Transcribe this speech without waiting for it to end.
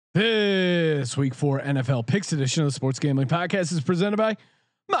This week 4 NFL Picks edition of the Sports Gambling Podcast is presented by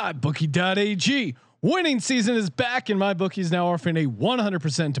MyBookie.ag. Winning season is back, and MyBookie is now offering a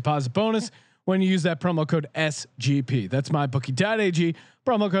 100% deposit bonus when you use that promo code SGP. That's MyBookie.ag,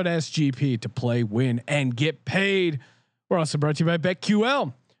 promo code SGP to play, win, and get paid. We're also brought to you by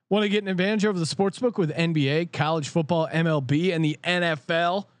BetQL. Want to get an advantage over the sportsbook with NBA, college football, MLB, and the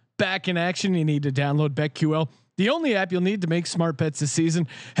NFL back in action? You need to download BetQL, the only app you'll need to make smart bets this season.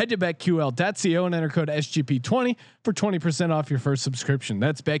 Head to BetQL.co and enter code SGP20 for 20% off your first subscription.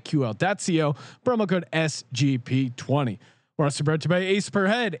 That's BetQL.co, promo code SGP20. We're also brought to you by Ace Per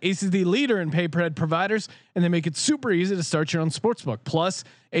Head. Ace is the leader in pay per head providers, and they make it super easy to start your own sportsbook. Plus,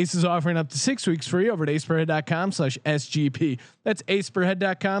 Ace is offering up to 6 weeks free over at aceperhead.com/SGP. That's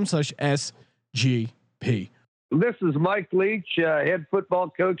aceperhead.com/SGP. This is Mike Leach, head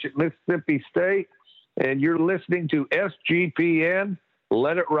football coach at Mississippi State, and you're listening to SGPN.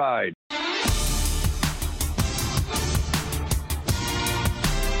 Let it ride.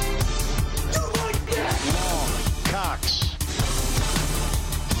 Cox.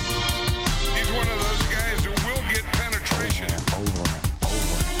 He's one of those guys who will get penetration. Over.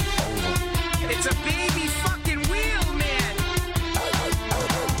 It's a baby fucking wheel, man.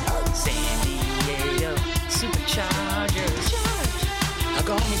 San Diego Superchargers. Now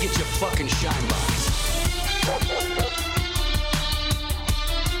go home and get your fucking shine box.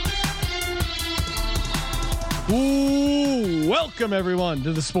 Ooh, welcome everyone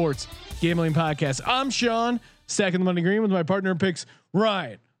to the Sports Gambling Podcast. I'm Sean, stacking the money green with my partner in picks,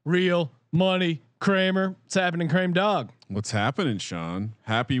 Ryan, Real Money Kramer. What's happening, Kramer Dog? What's happening, Sean?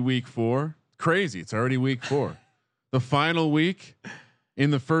 Happy week 4. Crazy. It's already week 4. The final week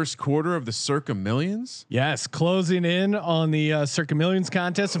in the first quarter of the Circa Millions. Yes, closing in on the Circa Millions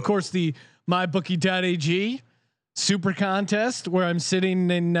contest. Of course, the MyBookie.ag super contest where I'm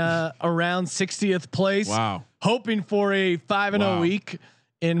sitting in around 60th place. Wow. Hoping for a 5-0 week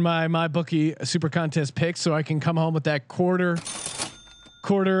in my MyBookie super contest pick, so I can come home with that quarter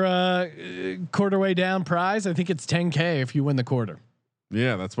way down prize. I think it's 10K if you win the quarter.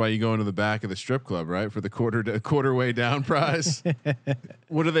 Yeah, that's why you go into the back of the strip club, right? For the quarter way down prize.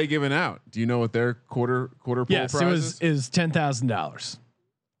 What are they giving out? Do you know what their quarter pool prize is $10,000.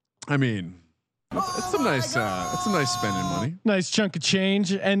 I mean, it's some nice spending money. Nice chunk of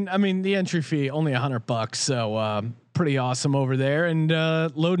change, and I mean the entry fee only $100, so pretty awesome over there. And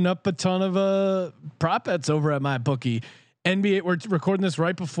loading up a ton of prop bets over at MyBookie. NBA. We're recording this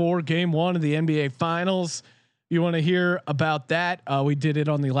right before Game 1 of the NBA Finals. You want to hear about that? We did it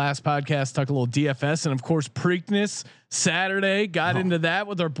on the last podcast. Talk a little DFS, and of course Preakness Saturday. Got into that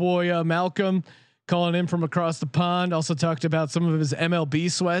with our boy Malcolm, calling in from across the pond. Also talked about some of his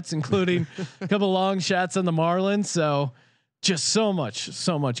MLB sweats, including a couple of long shots on the Marlins. So just so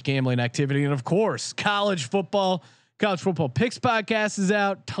much gambling activity. And of course, college football picks podcast is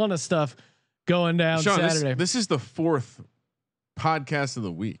out. Ton of stuff going down Sean, Saturday. This is the 4th podcast of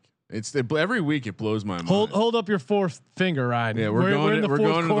the week. Every week it blows my mind. Hold up your fourth finger, Ryan. Yeah, we're going into the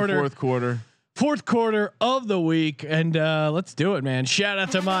fourth quarter. Fourth quarter of the week, and let's do it, man. Shout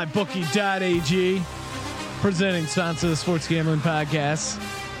out to MyBookie.ag, presenting sponsor of the Sports Gambling Podcast.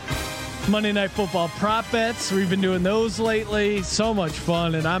 Monday Night Football prop bets. We've been doing those lately. So much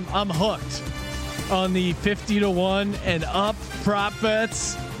fun, and I'm hooked on the 50-1 and up prop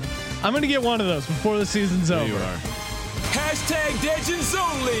bets. I'm gonna get one of those before the season's over. You are. Hashtag Legends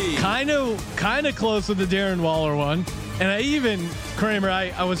Only. Kind of close with the Darren Waller one. And I even, Kramer,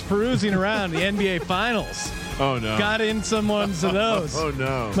 I was perusing around the NBA Finals. Oh no! Got in some ones of those. Oh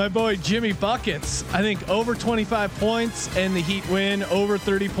no! My boy Jimmy Buckets. I think over 25 points and the Heat win. Over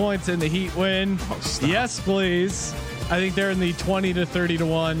 30 points and the Heat win. Oh, stop. Yes, please. I think they're in the 20 to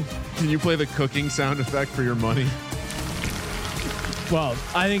 30-1. Can you play the cooking sound effect for your money? Well,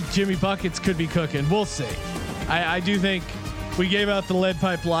 I think Jimmy Buckets could be cooking. We'll see. I do think we gave out the lead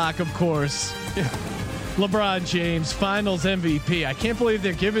pipe lock, of course. LeBron James, Finals MVP. I can't believe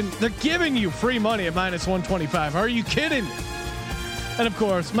they're giving you free money at -125. Are you kidding me? And of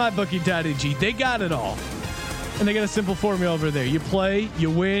course, MyBookie.ag. They got it all, and they got a simple formula over there. You play, you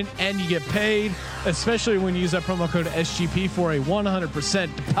win, and you get paid. Especially when you use that promo code SGP for a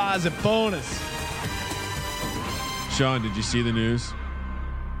 100% deposit bonus. Sean, did you see the news?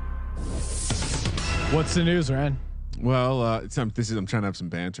 What's the news, Ryan? Well, I'm trying to have some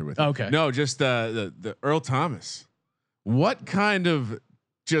banter with you. Okay. No, just the Earl Thomas. What kind of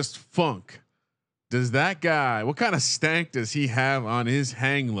just funk does that guy? What kind of stank does he have on his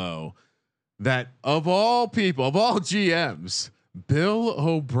hang low? That of all people, of all GMs, Bill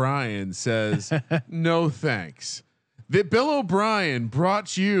O'Brien says no thanks. that Bill O'Brien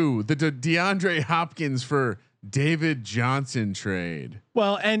brought you the DeAndre Hopkins for David Johnson trade.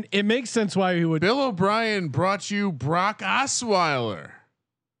 Well, and it makes sense why he would. Bill O'Brien brought you Brock Osweiler.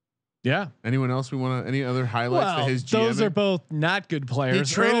 Yeah. Anyone else we want to? Any other highlights Well, to his GM? those are both not good players.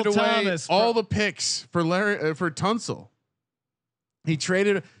 He traded Earl away Thomas all the picks for for Tunsil. He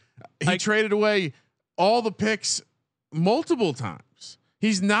traded away all the picks multiple times.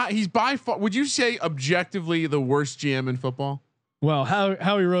 He's by far, would you say objectively the worst GM in football? Well, Howie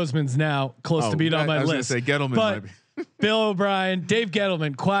Roseman's now close to being on my list. I was going to say Gettleman but might be. Bill O'Brien, Dave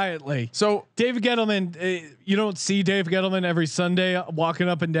Gettleman, quietly. So Dave Gettleman, you don't see Dave Gettleman every Sunday walking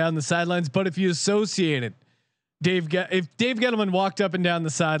up and down the sidelines, but if you associate it, if Dave Gettleman walked up and down the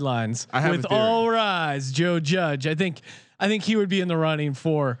sidelines with all rise Joe Judge, I think he would be in the running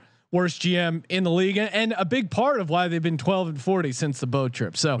for worst GM in the league, and a big part of why they've been 12-40 since the boat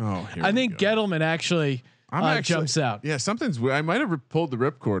trip. So I think Gettleman actually jumps out. Yeah, something's weird. I might have pulled the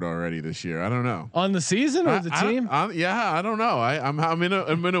ripcord already this year. I don't know. On the season or the team? I don't know.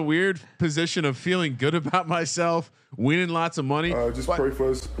 I'm in a weird position of feeling good about myself, winning lots of money. Just pray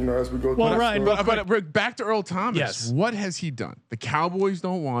for us, as we go. Well, Ryan, but back to Earl Thomas. Yes. What has he done? The Cowboys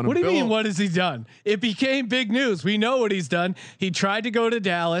don't want him. What do you mean? What has he done? It became big news. We know what he's done. He tried to go to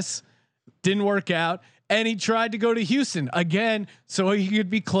Dallas, didn't work out. And he tried to go to Houston again, so he could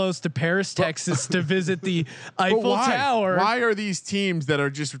be close to Paris, Texas, to visit the Eiffel Tower. Why are these teams that are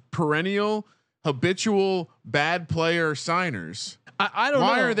just perennial, habitual bad player signers? I don't know.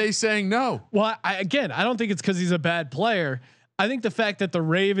 Why are they saying no? Well, I don't think it's because he's a bad player. I think the fact that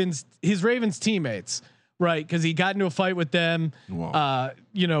his Ravens teammates, right? Because he got into a fight with them,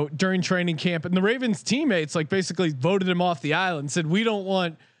 during training camp, and the Ravens teammates basically voted him off the island, said we don't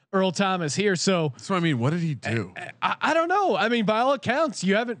want Earl Thomas here. So that's what I mean. What did he do? I don't know. I mean, by all accounts,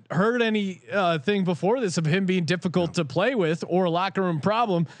 you haven't heard any thing before this of him being difficult to play with or a locker room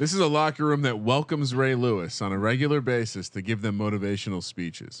problem. This is a locker room that welcomes Ray Lewis on a regular basis to give them motivational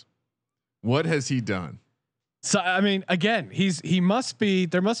speeches. What has he done? So, I mean, again, there must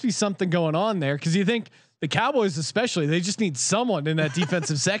be something going on there. Cause you think the Cowboys, especially, they just need someone in that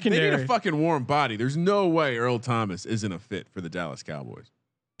defensive secondary. They need a fucking warm body. There's no way Earl Thomas isn't a fit for the Dallas Cowboys.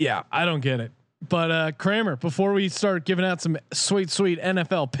 Yeah, I don't get it. But Kramer, before we start giving out some sweet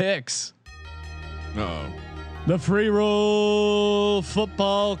NFL picks, the free roll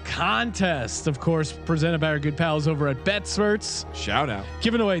football contest, of course, presented by our good pals over at BetSperts. Shout out.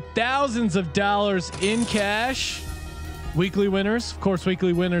 Giving away thousands of dollars in cash. Weekly winners, of course,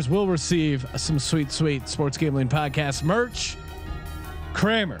 weekly winners will receive some sweet Sports Gambling Podcast merch.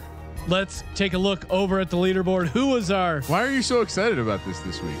 Kramer, let's take a look over at the leaderboard. Who was our? Why are you so excited about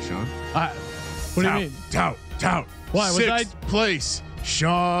this week, Sean? What do you mean? Tout. Why was Sixth place?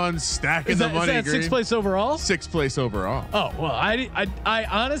 Sean stacking the money. Is that sixth place overall? Sixth place overall. Oh well, I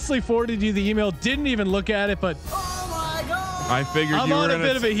honestly forwarded you the email. Didn't even look at it, but I figured I'm on a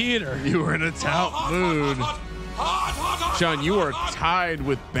bit of a heater. You were in a tout mood. Sean, you are tied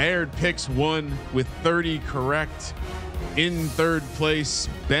with Baird Picks 1 with 30 correct. In third place,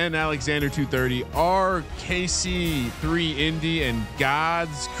 Ben Alexander 230, RKC 3 Indy, and God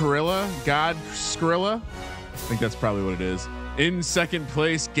Skrilla. I think that's probably what it is. In second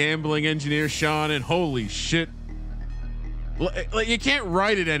place, Gambling Engineer Sean, and holy shit, you can't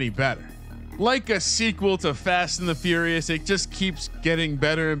write it any better. Like a sequel to Fast and the Furious, it just keeps getting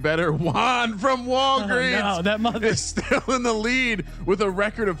better and better. Juan from Walgreens is still in the lead with a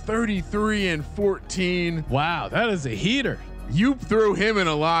record of 33-14. Wow, that is a heater. You threw him in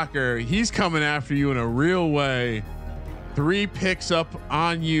a locker. He's coming after you in a real way. 3 picks up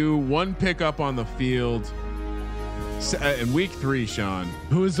on you, 1 pick up on the field. In week 3, Sean.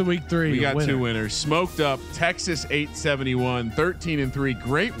 Who is the week 3? We got winner? 2 winners. Smoked up Texas 871, 13-3.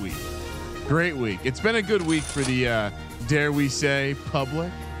 Great week. It's been a good week for the dare we say public,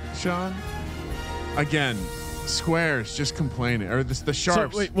 Sean. Again, Squares just complaining, or the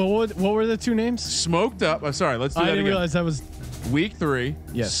Sharps. So, wait, what were the 2 names? Smoked up. I'm sorry. Let's do that again. I didn't realize that was week 3.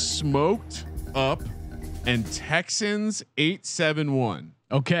 Yes. Smoked up and Texans 871.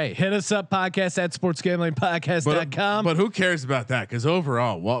 Okay, hit us up, podcast at sportsgamblingpodcast.com. But who cares about that? Because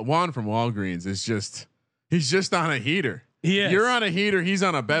overall, Juan from Walgreens is he's just on a heater. He is. You're on a heater. He's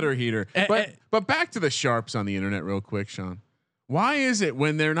on a better heater. But back to the Sharps on the internet real quick, Sean. Why is it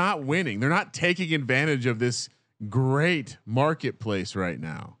when they're not winning, they're not taking advantage of this great marketplace right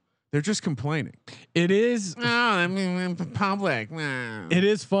now? They're just complaining. It is. I mean, public. It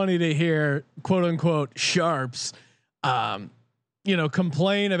is funny to hear quote unquote Sharps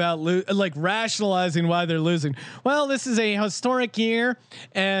complain about like rationalizing why they're losing. Well, this is a historic year,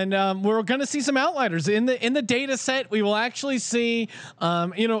 and we're going to see some outliers in the data set. We will actually see,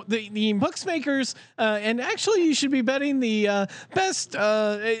 the bookmakers, and actually you should be betting the best.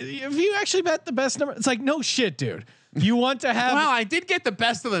 If you actually bet the best number, it's like, no shit, dude. You want to have? Well, I did get the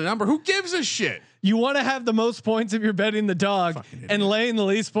best of the number. Who gives a shit? You want to have the most points if you're betting the dog, and laying the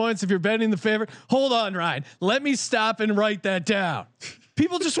least points if you're betting the favorite. Hold on, Ryan. Let me stop and write that down.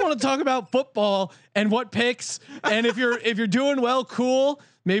 People just want to talk about football and what picks. And if you're doing well, cool.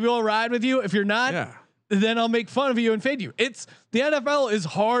 Maybe I'll ride with you. If you're not, then I'll make fun of you and fade you. The NFL is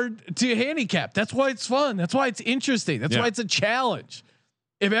hard to handicap. That's why it's fun. That's why it's interesting. That's why it's a challenge.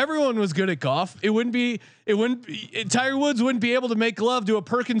 If everyone was good at golf, Tiger Woods wouldn't be able to make love to a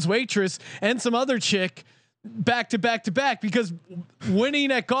Perkins waitress and some other chick back to back to back, because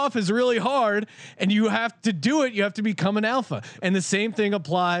winning at golf is really hard and you have to do it. You have to become an alpha. And the same thing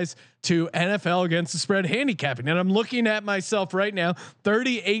applies to NFL against the spread handicapping. And I'm looking at myself right now,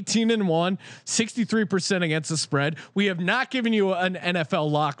 30, 18-1, 63% against the spread. We have not given you an NFL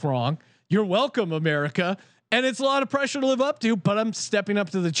lock wrong. You're welcome, America. And it's a lot of pressure to live up to, but I'm stepping up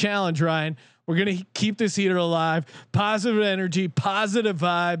to the challenge, Ryan. We're going to keep this heater alive. Positive energy, positive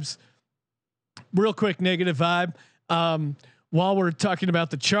vibes. Real quick, negative vibe. While we're talking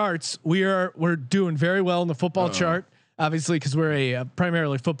about the charts, we're doing very well in the football chart, obviously, because we're a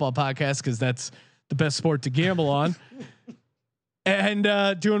primarily football podcast, because that's the best sport to gamble on.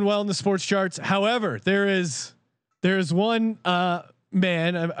 And doing well in the sports charts. However, there is one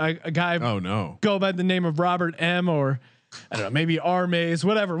man, a guy. Oh no! Go by the name of Robert M. or I don't know, maybe R. Mays,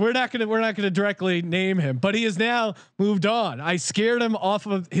 whatever. We're not gonna directly name him, but he has now moved on. I scared him off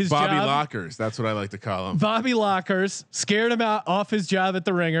of his Bobby job. Lockers. That's what I like to call him. Bobby Lockers scared him off his job at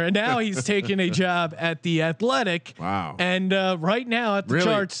the Ringer, and now he's taking a job at the Athletic. Wow! And right now at the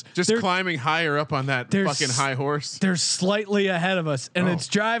charts, just climbing higher up on that fucking high horse. They're slightly ahead of us, and it's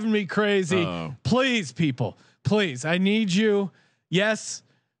driving me crazy. Please, people, please, I need you. Yes,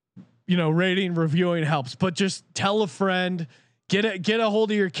 rating, reviewing helps, but just tell a friend, get a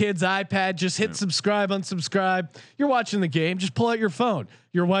hold of your kid's iPad, just hit subscribe, unsubscribe. You're watching the game, just pull out your phone,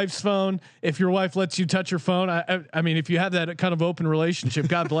 your wife's phone. If your wife lets you touch your phone, I mean, if you have that kind of open relationship,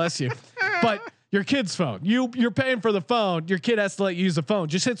 God bless you, but your kid's phone, you're paying for the phone. Your kid has to let you use the phone.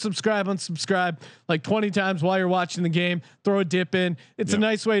 Just hit subscribe, unsubscribe like 20 times while you're watching the game, throw a dip in. It's a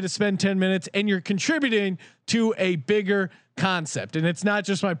nice way to spend 10 minutes, and you're contributing to a bigger concept. And it's not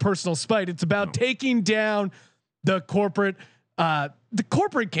just my personal spite. It's about taking down the corporate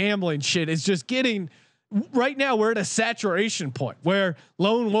gambling shit. Is just getting, right now we're at a saturation point where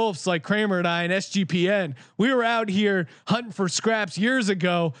lone wolves like Kramer and I and SGPN, we were out here hunting for scraps years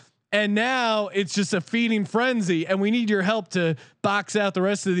ago. And now it's just a feeding frenzy, and we need your help to box out the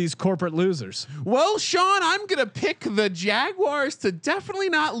rest of these corporate losers. Well, Sean, I'm going to pick the Jaguars to definitely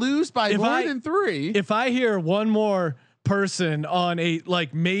not lose by more than 3. If I hear one more person on a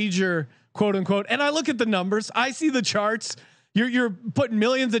major quote unquote, and I look at the numbers, I see the charts. You're putting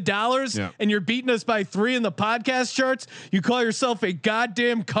millions of dollars and you're beating us by 3 in the podcast charts. You call yourself a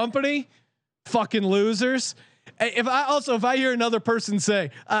goddamn company? Fucking losers. If I hear another person say,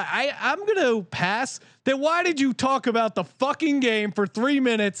 I'm going to pass, then why did you talk about the fucking game for 3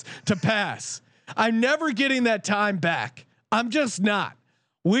 minutes to pass? I'm never getting that time back. I'm just not.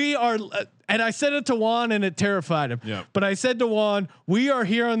 We are, and I said it to Juan and it terrified him, but I said to Juan, we are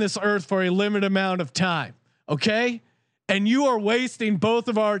here on this earth for a limited amount of time. Okay. And you are wasting both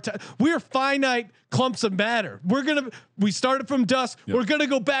of our time. We are finite clumps of matter. We started from dust. We're going to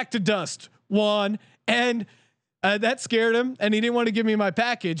go back to dust, Juan. And that scared him, and he didn't want to give me my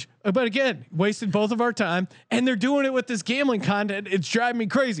package. But again, wasted both of our time, and they're doing it with this gambling content. It's driving me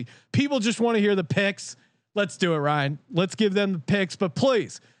crazy. People just want to hear the picks. Let's do it, Ryan. Let's give them the picks, but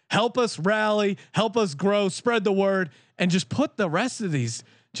please help us rally, help us grow, spread the word, and just put the rest of these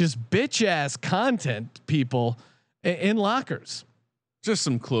just bitch ass content people in lockers. Just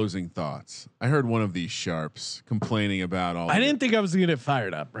some closing thoughts. I heard one of these sharps complaining about all. I didn't think I was going to get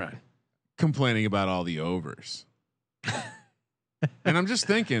fired up, Ryan. Complaining about all the overs. And I'm just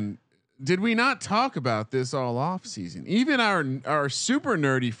thinking, did we not talk about this all off season? Even our super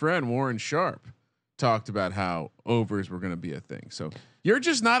nerdy friend Warren Sharp talked about how overs were going to be a thing. So you're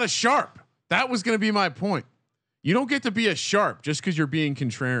just not a sharp. That was going to be my point. You don't get to be a sharp just because you're being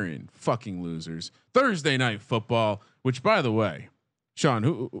contrarian. Fucking losers. Thursday Night Football, which by the way, Sean,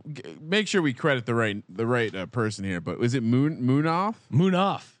 who make sure we credit the right person here. But was it Moonoff?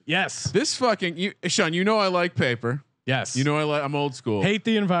 Moonoff. Yes. This fucking Sean. I like paper. Yes. I'm old school. Hate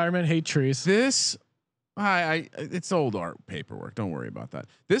the environment. Hate trees. This It's old art paperwork. Don't worry about that.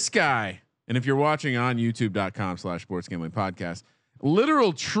 This guy, and if you're watching on YouTube.com/sports gambling podcast,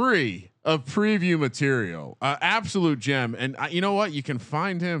 literal tree of preview material, absolute gem. And you know what? You can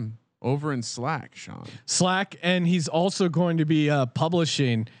find him over in Slack, Sean. Slack, and he's also going to be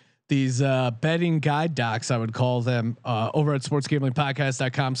publishing these betting guide docs, I would call them, over at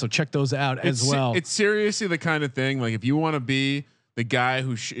sportsgamblingpodcast.com. So check those out as well. It's seriously the kind of thing, like if you want to be the guy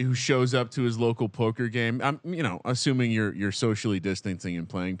who shows up to his local poker game, assuming you're socially distancing and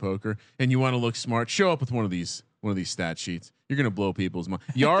playing poker, and you want to look smart, show up with one of these stat sheets. You're gonna blow people's mind.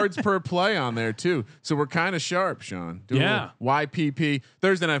 Yards per play on there too. So we're kind of sharp, Sean. Do a YPP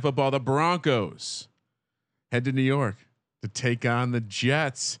Thursday Night Football. The Broncos head to New York to take on the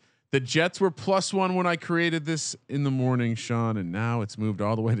Jets. The Jets were +1 when I created this in the morning, Sean, and now it's moved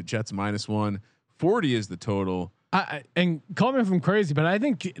all the way to Jets -1. 40 is the total. And call me if I'm crazy, but I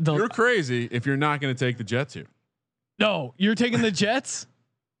think you're crazy if you're not going to take the Jets here. No, you're taking the Jets.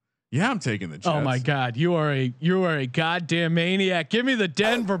 Yeah, I'm taking the Jets. Oh my God, you are a goddamn maniac. Give me the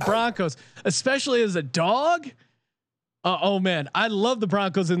Denver Broncos, especially as a dog. Oh man, I love the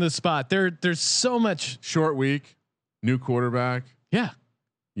Broncos in this spot. There's so much short week, new quarterback. Yeah,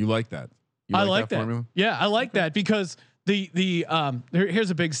 you like that? I like that. Formula? Yeah, I like that because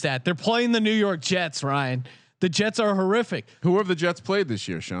here's a big stat. They're playing the New York Jets, Ryan. The Jets are horrific. Who have the Jets played this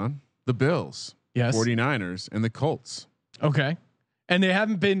year, Sean? The Bills, yes, 49ers, and the Colts. Okay, and they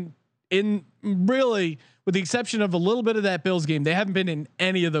haven't been in, really, with the exception of a little bit of that Bills game, they haven't been in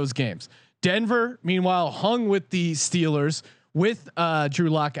any of those games. Denver, meanwhile, hung with the Steelers with Drew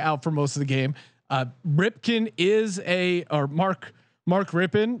Lock out for most of the game. Ripken is Mark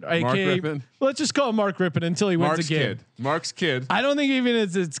Rippon, aka let's just call him Mark Rippon until he wins a game. Mark's kid. I don't think even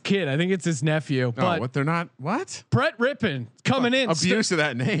it's his kid. I think it's his nephew. But what they're not. What? Brett Rippon coming in. Abuse of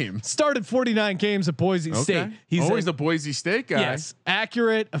that name. Started 49 games at Boise State. He's always the Boise State guy. Yes,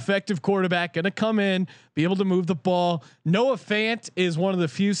 accurate, effective quarterback. Going to come in, be able to move the ball. Noah Fant is one of the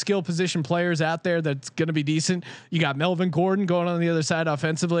few skill position players out there that's going to be decent. You got Melvin Gordon going on the other side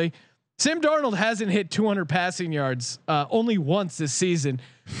offensively. Sam Darnold hasn't hit 200 passing yards only once this season.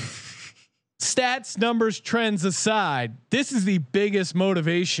 Stats, numbers, trends aside, this is the biggest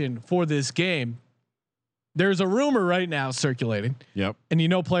motivation for this game. There's a rumor right now circulating. Yep.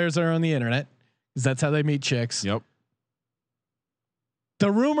 And players are on the internet because that's how they meet chicks. Yep.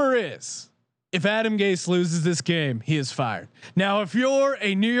 The rumor is if Adam Gase loses this game, he is fired. Now, if you're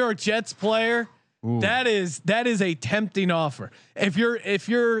a New York Jets player, ooh, that is a tempting offer. If you're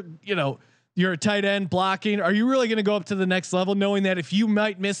you're a tight end blocking, are you really going to go up to the next level knowing that if you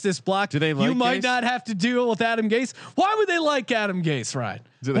might miss this block, you might not have to deal with Adam Gase? Why would they like Adam Gase, Ryan?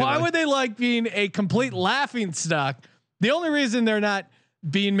 Why would they like being a complete laughing stock? The only reason they're not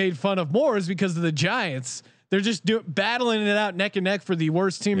being made fun of more is because of the Giants. They're just battling it out neck and neck for the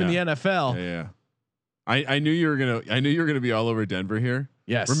worst team in the NFL. Yeah. I knew you were gonna be all over Denver here.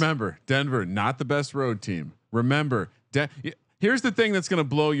 Yes. Remember, Denver, not the best road team. Remember, here's the thing that's going to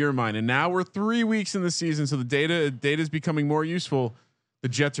blow your mind. And now we're 3 weeks in the season, so the data is becoming more useful. The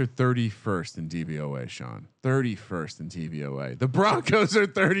Jets are 31st in DVOA, Sean. 31st in DVOA. The Broncos are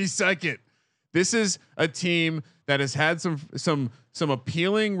 32nd. This is a team that has had some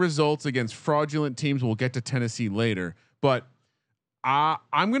appealing results against fraudulent teams. We'll get to Tennessee later, but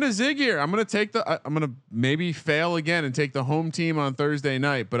I'm gonna zig here. I'm gonna maybe fail again and take the home team on Thursday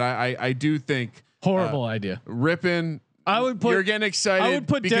night. But I do think horrible idea. Ripping. You're getting excited. I would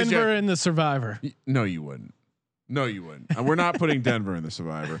put Denver in the Survivor. No, you wouldn't. We're not putting Denver in the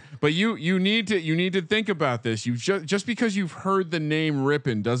Survivor. But you need to think about this. You just because you've heard the name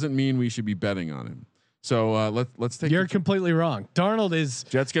Rippin doesn't mean we should be betting on him. So let's take. You're completely wrong. Darnold is.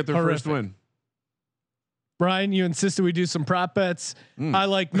 Jets get their horrific. first win. Brian, you insisted we do some prop bets. I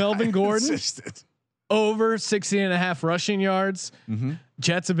like Melvin Gordon over 60.5 rushing yards. Mm-hmm.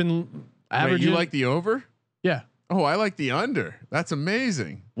 Jets have been averaging. You like the over? Yeah. Oh, I like the under. That's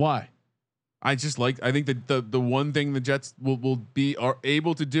amazing. Why? I think that the one thing the Jets are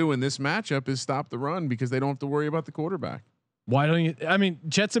able to do in this matchup is stop the run because they don't have to worry about the quarterback. Why don't you? I mean,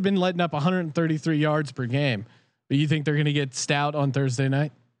 Jets have been letting up 133 yards per game, but you think they're going to get stout on Thursday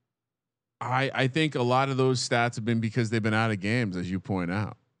night? I think a lot of those stats have been because they've been out of games, as you point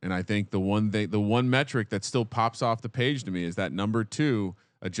out. And I think the one metric that still pops off the page to me is that number 2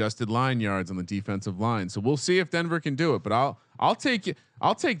 adjusted line yards on the defensive line. So we'll see if Denver can do it, but I'll take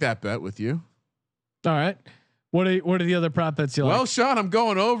that bet with you. All right. What are the other prop bets you like? Well, Sean, I'm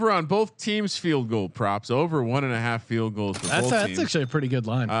going over on both teams' field goal props, over 1.5 field goals for both teams. That's actually a pretty good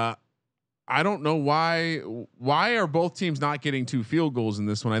line. I don't know why are both teams not getting 2 field goals in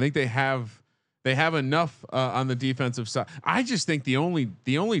this one. I think they have They have enough on the defensive side. I just think the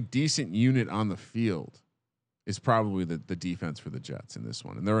only decent unit on the field is probably the defense for the Jets in this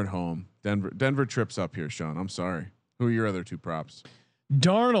one, and they're at home. Denver trips up here, Sean. I'm sorry. Who are your other two props?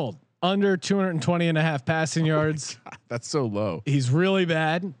 Darnold under 220.5 passing yards. God, that's so low. He's really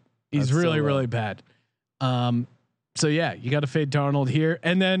bad. He's That's really, so low. really bad. So yeah, you got to fade Darnold here.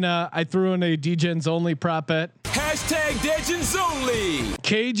 And then I threw in a DGens only prop bet. Hashtag Degens Only.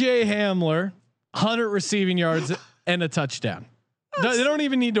 KJ Hamler, 100 receiving yards and a touchdown. They don't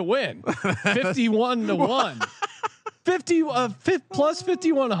even need to win. 51-1.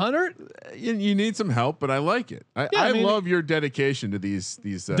 5,100. You need some help, but I like it. I mean, love your dedication to these.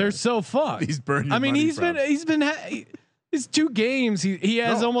 They're so fun. These burn. Your I mean, money he's been his 2 games. He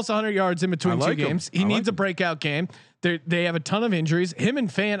has almost 100 yards in between like 2 games. He needs a breakout game. They have a ton of injuries. Him and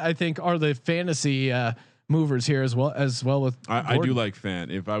Fant, I think, are the fantasy movers here as well with. I do like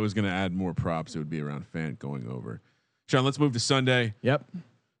Fant. If I was going to add more props, it would be around Fant going over. Sean, let's move to Sunday. Yep.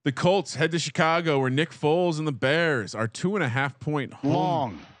 The Colts head to Chicago, where Nick Foles and the Bears are 2.5 point home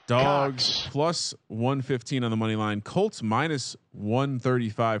Long dogs, plus 115 on the money line. Colts minus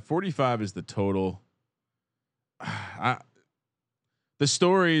 135. 45 is the total. The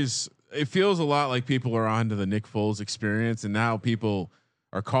stories, it feels a lot like people are on to the Nick Foles experience, and now people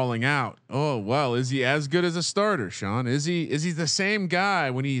are calling out, oh well, is he as good as a starter, Sean? Is he the same guy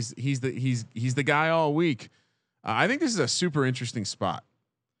when he's the guy all week? I think this is a super interesting spot,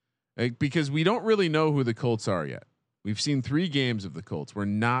 because we don't really know who the Colts are yet. We've seen 3 games of the Colts. We're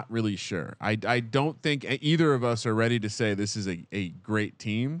not really sure. I don't think either of us are ready to say this is a great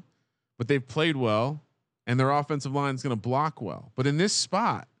team, but they've played well and their offensive line is going to block well. But in this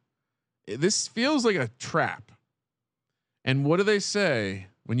spot, this feels like a trap. And what do they say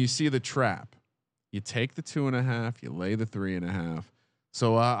when you see the trap? You take the 2.5, you lay the 3.5.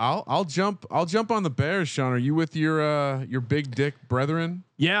 So I'll jump on the Bears, Sean. Are you with your big dick brethren?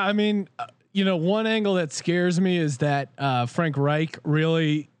 Yeah, I mean, one angle that scares me is that Frank Reich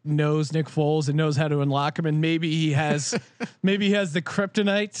really knows Nick Foles and knows how to unlock him, and maybe he has the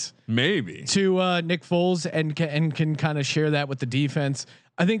kryptonite to Nick Foles and can kind of share that with the defense.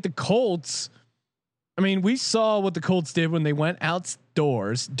 I think the Colts. I mean, we saw what the Colts did when they went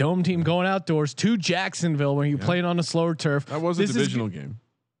outdoors, dome team going outdoors to Jacksonville when you played on a slower turf. That was a divisional game.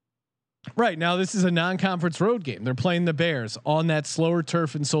 Right now, this is a non-conference road game. They're playing the Bears on that slower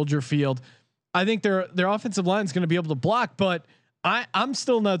turf in Soldier Field. I think their offensive line is going to be able to block, but I'm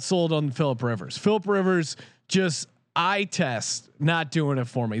still not sold on Phillip Rivers. Phillip Rivers just eye test not doing it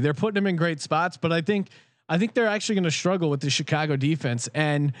for me. They're putting him in great spots, but I think they're actually going to struggle with the Chicago defense,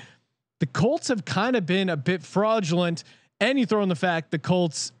 and the Colts have kind of been a bit fraudulent. And you throw in the fact the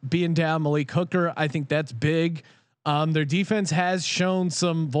Colts being down Malik Hooker, I think that's big. Their defense has shown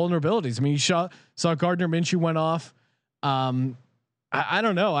some vulnerabilities. I mean, you saw Gardner Minshew went off. I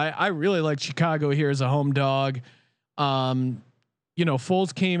don't know. I really like Chicago here as a home dog.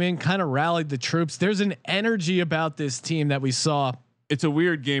 Foles came in, kind of rallied the troops. There's an energy about this team that we saw. It's a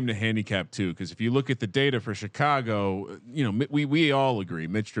weird game to handicap too, because if you look at the data for Chicago, we all agree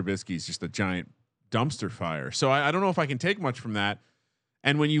Mitch Trubisky is just a giant dumpster fire. So I don't know if I can take much from that.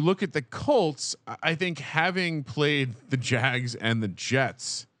 And when you look at the Colts, I think having played the Jags and the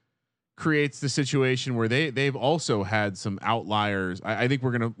Jets creates the situation where they've also had some outliers. I think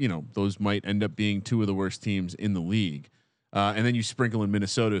we're gonna, those might end up being 2 of the worst teams in the league. And then you sprinkle in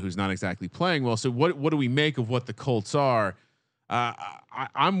Minnesota, who's not exactly playing well. So what do we make of what the Colts are?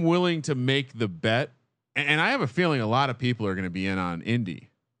 I'm willing to make the bet, and I have a feeling a lot of people are going to be in on Indy.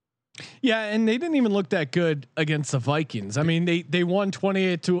 Yeah, and they didn't even look that good against the Vikings. I mean, they won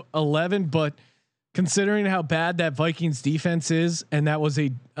 28-11, but considering how bad that Vikings defense is, and that was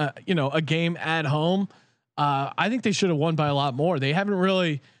a game at home, I think they should have won by a lot more. They haven't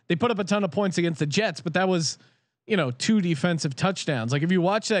really. They put up a ton of points against the Jets, but that was 2 defensive touchdowns. Like if you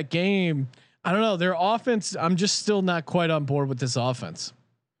watch that game, I don't know, their offense. I'm just still not quite on board with this offense.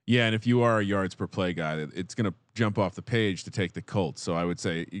 Yeah, and if you are a yards per play guy, it's going to jump off the page to take the Colts. So I would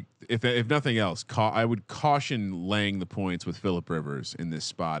say, if nothing else, I would caution laying the points with Phillip Rivers in this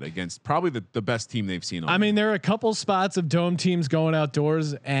spot against probably the best team they've seen. I mean, there are a couple spots of dome teams going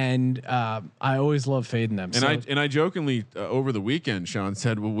outdoors, and I always love fading them. And I jokingly over the weekend, Sean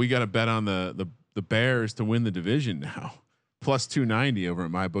said, "Well, we got to bet on the Bears to win the division now." Plus 290 over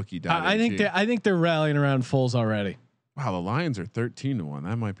at MyBookie. I think they're rallying around Foles already. Wow, the Lions are 13-1.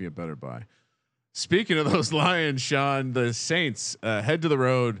 That might be a better buy. Speaking of those Lions, Sean, the Saints head to the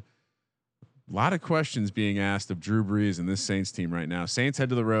road. A lot of questions being asked of Drew Brees and this Saints team right now. Saints head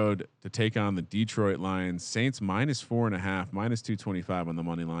to the road to take on the Detroit Lions. Saints -4.5, -225 on the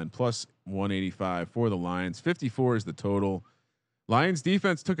money line, +185 for the Lions. 54 is the total. Lions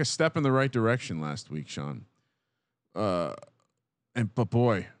defense took a step in the right direction last week, Sean. But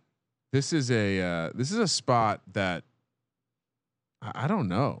boy, this is a spot that I don't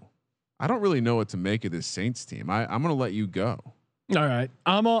know. I don't really know what to make of this Saints team. I'm going to let you go. All right,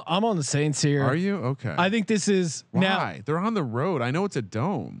 I'm on the Saints here. Are you okay? I think this is Why? now. They're on the road. I know it's a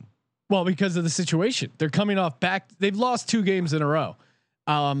dome. Well, because of the situation, they're coming off back. They've lost 2 games in a row,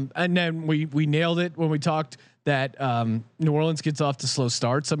 and then we nailed it when we talked that New Orleans gets off to slow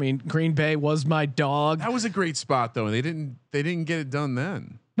starts. I mean, Green Bay was my dog. That was a great spot though, and they didn't get it done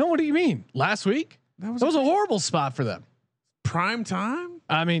then. No, what do you mean? Last week That was a horrible spot for them. prime time.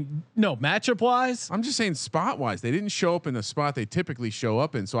 I mean, no, matchup wise. I'm just saying spot wise, they didn't show up in the spot they typically show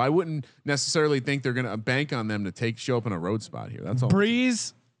up in. So I wouldn't necessarily think they're going to bank on them to show up in a road spot here. That's all.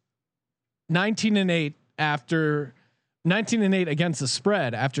 Breeze 19-8 after 19-8 against the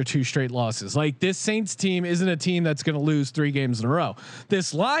spread after 2 straight losses. Like, this Saints team isn't a team that's going to lose 3 games in a row.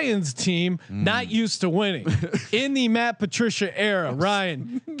 This Lions team not used to winning in the Matt Patricia era.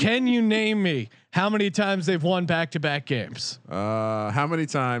 Ryan, can you name me how many times they've won back-to-back games? How many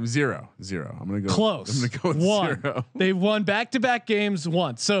times? Zero. I'm going to go Close. I'm going to go with 1. 0. They've won back-to-back games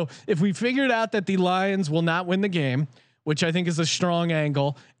once. So if we figured out that the Lions will not win the game, which I think is a strong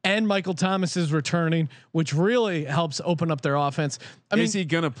angle, and Michael Thomas is returning, which really helps open up their offense. I mean, is he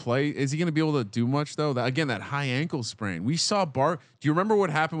going to play? Is he going to be able to do much though? That high ankle sprain. We saw Do you remember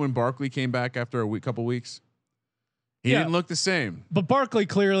what happened when Barkley came back after couple weeks? He didn't look the same. But Barkley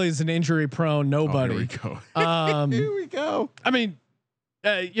clearly is an injury prone nobody. Oh, here we go. Here we go. I mean,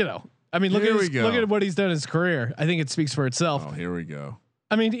 look at what he's done in his career. I think it speaks for itself. Oh, here we go.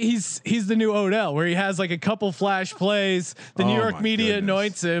 I mean, he's the new Odell, where he has like a couple flash plays. The New York media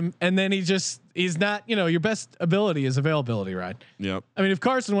anoints him, and then he's not. Your best ability is availability, right? Yep. I mean, if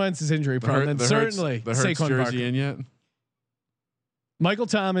Carson Wentz is injury prone, then certainly the Hurts Saquon jersey Barkley. in yet? Michael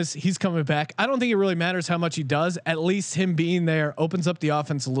Thomas, he's coming back. I don't think it really matters how much he does. At least him being there opens up the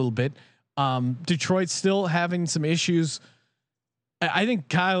offense a little bit. Detroit's still having some issues. I think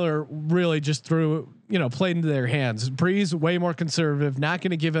Kyler really just played into their hands. Breeze way more conservative, not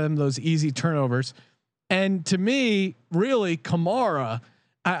going to give him those easy turnovers. And to me, really, Kamara,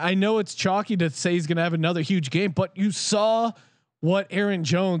 I know it's chalky to say he's going to have another huge game, but you saw what Aaron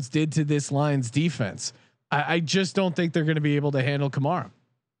Jones did to this Lions defense. I just don't think they're going to be able to handle Kamara.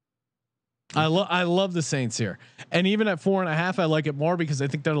 I love the Saints here, and even at 4.5, I like it more because I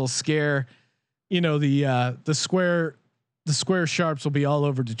think that'll scare, the square sharps will be all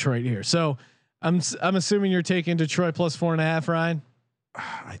over Detroit here. So I'm assuming you're taking Detroit plus 4.5, Ryan.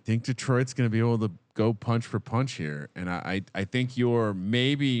 I think Detroit's going to be able to go punch for punch here, and I think you're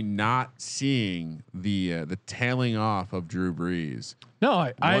maybe not seeing the tailing off of Drew Brees.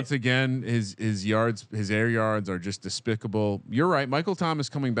 No, once again, his air yards are just despicable. You're right. Michael Thomas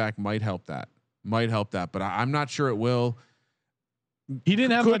coming back might help that, but I'm not sure it will. He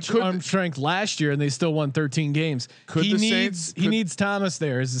didn't have much arm strength last year, and they still won 13 games. He needs Thomas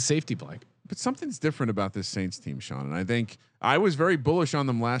there as a safety blanket. But something's different about this Saints team, Sean. And I think I was very bullish on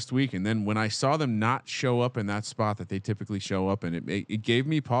them last week, and then when I saw them not show up in that spot that they typically show up in, it gave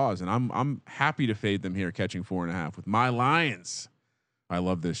me pause. And I'm happy to fade them here, catching 4.5 with my Lions. I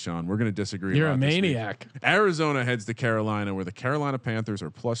love this, Sean. We're going to disagree. You're a maniac. Arizona heads to Carolina, where the Carolina Panthers are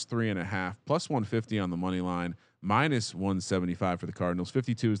plus 3.5, plus 150 on the money line, minus 175 for the Cardinals.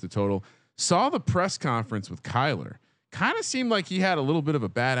 52 is the total. Saw the press conference with Kyler. Kind of seemed like he had a little bit of a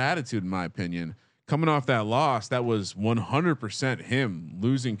bad attitude, in my opinion, coming off that loss. That was 100% him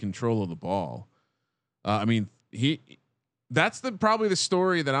losing control of the ball. That's probably the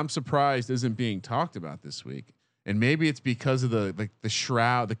story that I'm surprised isn't being talked about this week. And maybe it's because of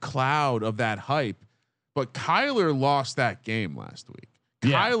the cloud of that hype. But Kyler lost that game last week.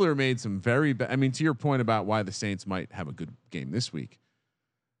 Yeah. Kyler made some very bad. To your point about why the Saints might have a good game this week.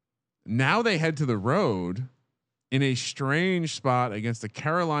 Now they head to the road in a strange spot against a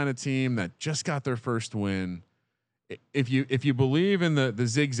Carolina team that just got their first win. If you believe in the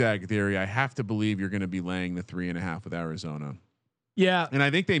zigzag theory, I have to believe you're going to be laying the 3.5 with Arizona. Yeah. And I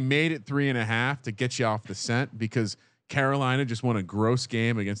think they made it 3.5 to get you off the scent because Carolina just won a gross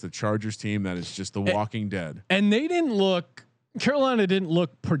game against the Chargers team that is just the walking dead. And Carolina didn't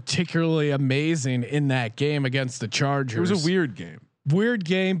look particularly amazing in that game against the Chargers. It was a weird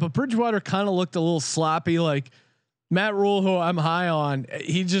game, but Bridgewater kind of looked a little sloppy. Like Matt Rule, who I'm high on,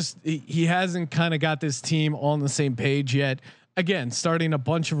 he hasn't kind of got this team on the same page yet. Again, starting a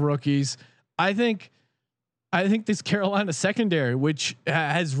bunch of rookies. I think this Carolina secondary, which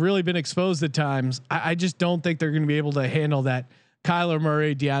has really been exposed at times, I just don't think they're going to be able to handle that. Kyler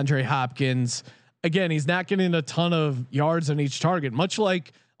Murray, DeAndre Hopkins. Again, he's not getting a ton of yards on each target,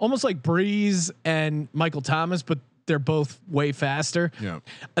 almost like Breeze and Michael Thomas, but they're both way faster. Yeah.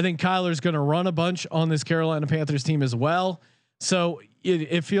 I think Kyler's going to run a bunch on this Carolina Panthers team as well. So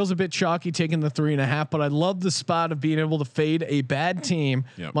it feels a bit chalky taking the 3.5, but I love the spot of being able to fade a bad team,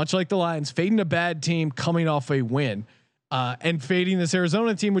 much like the Lions, fading a bad team coming off a win, and fading this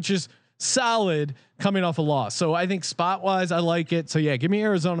Arizona team, which is solid coming off a loss. So I think spot wise, I like it. So yeah, give me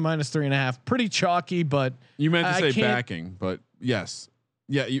Arizona -3.5. Pretty chalky, but you meant to say backing, but yes,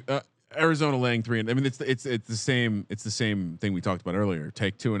 yeah. Arizona laying 3. I mean, it's the same. It's the same thing we talked about earlier.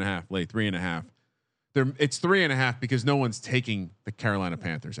 Take 2.5, lay 3.5. It's 3.5 because no one's taking the Carolina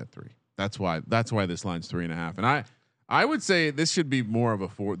Panthers at 3. That's why this line's 3.5. And I would say this should be more of a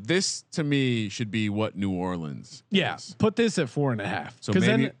 4. This to me should be what New Orleans. Yeah, is. Put this at 4.5. So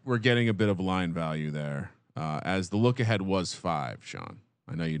maybe we're getting a bit of line value there. As the look ahead was 5, Sean.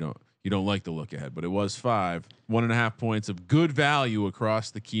 I know you don't like the look ahead, but it was 5. 1.5 points of good value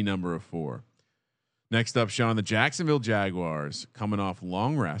across the key number of 4. Next up, Sean, the Jacksonville Jaguars, coming off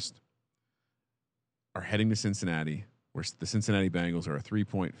long rest, are heading to Cincinnati, where the Cincinnati Bengals are a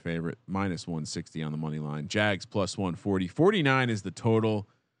 3-point favorite, -160 on the money line. Jags +140. 49 is the total.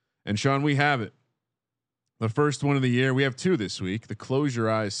 And Sean, we have it. The first one of the year. We have 2 this week. The Close Your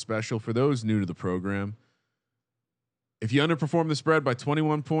Eyes special for those new to the program. If you underperform the spread by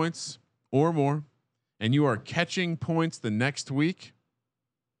 21 points or more, and you are catching points the next week,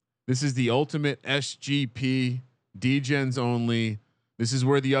 this is the ultimate SGP D-Gens only. This is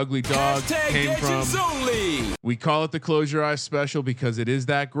where the ugly dog came from. Only. We call it the Close Your Eyes special because it is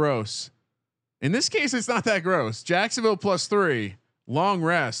that gross. In this case, it's not that gross. Jacksonville +3, long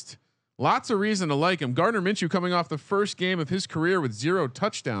rest. Lots of reason to like him. Gardner Minshew coming off the first game of his career with 0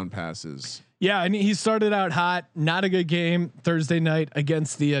 touchdown passes. Yeah, and he started out hot. Not a good game Thursday night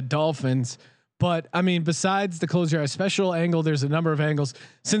against the Dolphins. But I mean, besides the Close Your Eyes special angle, there's a number of angles.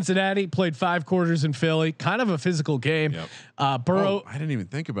 Cincinnati played 5 quarters in Philly, kind of a physical game. Yep. Burrow, I didn't even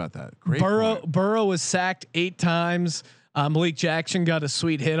think about that. Great. Burrow was sacked 8 times. Malik Jackson got a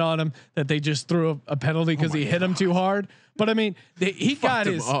sweet hit on him that they just threw a penalty because he hit him too hard. But I mean, he got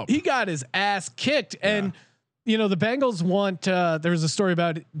his ass kicked, and you know the Bengals want. There was a story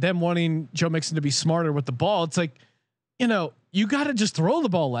about them wanting Joe Mixon to be smarter with the ball. It's like, you know, you got to just throw the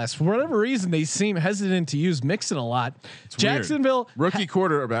ball less. For whatever reason, they seem hesitant to use Mixon a lot. It's Jacksonville weird. Rookie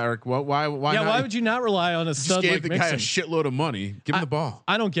quarterback. Why? Yeah, why would you not rely on a stud gave like the Mixon? guy a shitload of money. Give him the ball.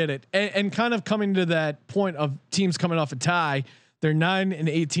 I don't get it. And kind of coming to that point of teams coming off a tie, they're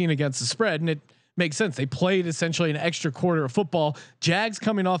 9-18 against the spread, and it makes sense. They played essentially an extra quarter of football. Jags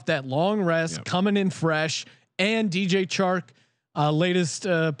coming off that long rest, coming in fresh, and DJ Chark, latest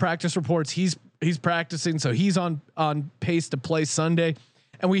practice reports, he's practicing, so he's on pace to play Sunday.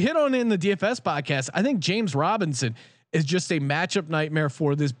 And we hit on it in the DFS podcast. I think James Robinson is just a matchup nightmare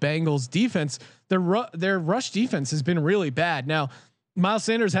for this Bengals defense. Their rush defense has been really bad. Now, Miles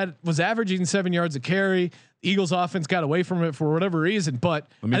Sanders was averaging 7 yards a carry. Eagles offense got away from it for whatever reason, but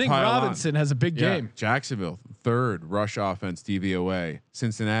I think Robinson has a big game. Jacksonville 3rd rush offense DVOA.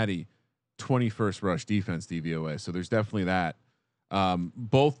 Cincinnati 21st rush defense DVOA. So there's definitely that.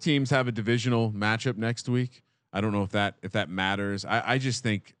 Both teams have a divisional matchup next week. I don't know if that matters. I just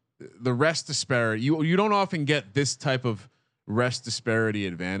think the rest disparity, you don't often get this type of rest disparity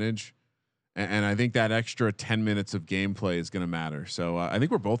advantage. And I think that extra 10 minutes of gameplay is going to matter. So I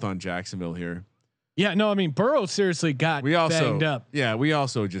think we're both on Jacksonville here. Yeah, no, I mean, Burrow seriously got banged up. Yeah. We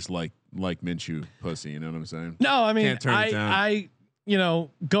also just like Minshew pussy. You know what I'm saying? No, I mean, Can't turn it down. I you know,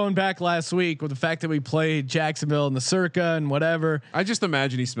 going back last week with the fact that we played Jacksonville in the Circa and whatever. I just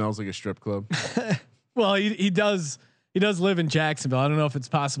imagine he smells like a strip club. Well, he does live in Jacksonville. I don't know if it's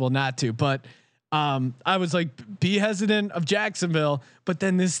possible not to, but I was like, be hesitant of Jacksonville, but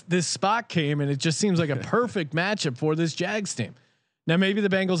then this spot came and it just seems like a perfect matchup for this Jags team. Now maybe the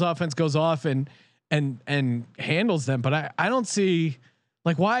Bengals offense goes off and handles them, but I don't see,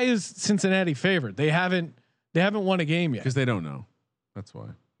 like, why is Cincinnati favored? They haven't won a game yet because they don't know. That's why.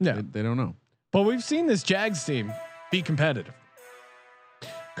 Yeah, they don't know. But we've seen this Jags team be competitive.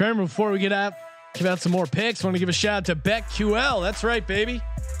 Kramer, before we give out some more picks, want to give a shout out to BetQL. That's right, baby.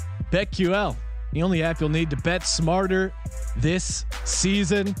 BetQL, the only app you'll need to bet smarter this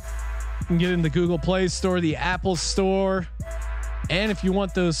season. You can get in the Google Play Store, the Apple Store. And if you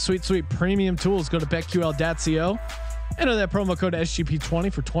want those sweet premium tools, go to betql.co. Enter that promo code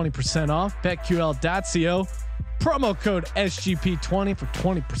SGP20 for 20% off. betql.co. Promo code SGP20 for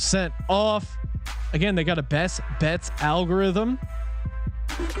 20% off. Again, they got a best bets algorithm.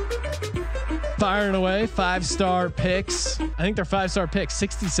 Firing away 5-star picks. I think they're 5-star picks,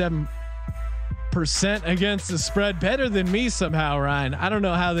 67% against the spread. Better than me somehow, Ryan. I don't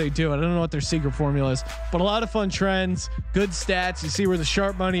know how they do it. I don't know what their secret formula is, but a lot of fun trends, good stats. You see where the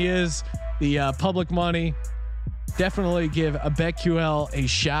sharp money is, the public money. Definitely give a BetQL a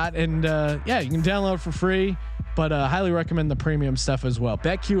shot. And yeah, you can download for free, but highly recommend the premium stuff as well.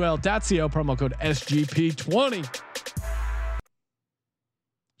 BetQL.co, promo code SGP20.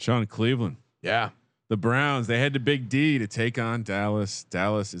 Sean, Cleveland. Yeah. The Browns, they head to Big D to take on Dallas.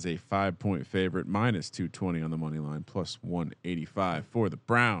 Dallas is a 5-point favorite, -220 on the money line, +185 for the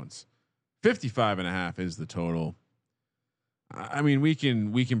Browns. 55.5 is the total. I mean, we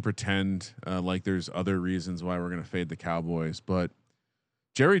can pretend like there's other reasons why we're going to fade the Cowboys, but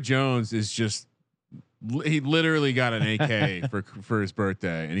Jerry Jones is he literally got an AK for his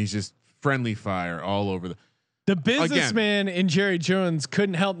birthday, and he's just friendly fire all over the businessman in Jerry Jones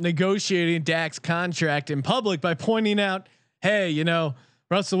couldn't help negotiating Dak's contract in public by pointing out, hey, you know,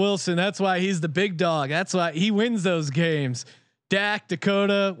 Russell Wilson, that's why he's the big dog. That's why he wins those games. Dak,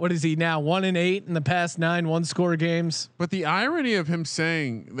 Dakota, what is he now? 1-8 in the past 9 1-score games. But the irony of him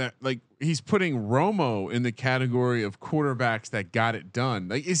saying that, like, he's putting Romo in the category of quarterbacks that got it done.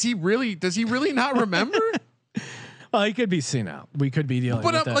 Like, does he really not remember? Well, he could be seen out. We could be dealing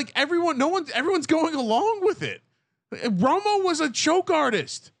with that. But like everyone's going along with it. Romo was a choke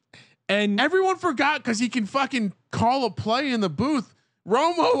artist, and everyone forgot because he can fucking call a play in the booth.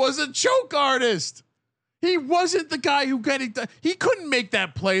 Romo was a choke artist. He wasn't the guy who got it done. He couldn't make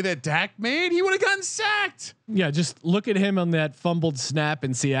that play that Dak made. He would have gotten sacked. Yeah, just look at him on that fumbled snap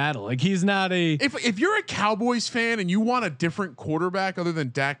in Seattle. Like, he's not a. If you're a Cowboys fan and you want a different quarterback other than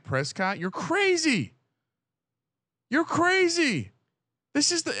Dak Prescott, you're crazy. You're crazy. This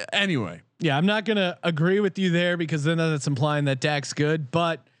is anyway. Yeah, I'm not gonna agree with you there because then that's implying that Dak's good,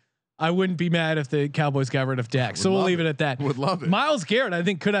 but I wouldn't be mad if the Cowboys got rid of Dak. So we'll leave it at that. Would love it. Myles Garrett, I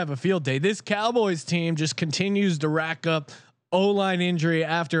think, could have a field day. This Cowboys team just continues to rack up O-line injury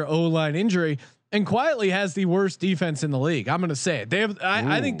after O-line injury, and quietly has the worst defense in the league. I'm gonna say it. They have.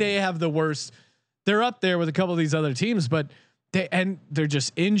 I think they have the worst. They're up there with a couple of these other teams, but. They're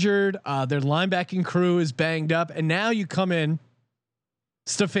just injured. Their linebacking crew is banged up, and now you come in,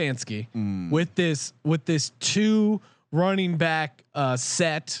 Stefanski, with this 2 running back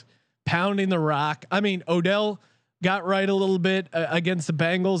set, pounding the rock. I mean, Odell got right a little bit against the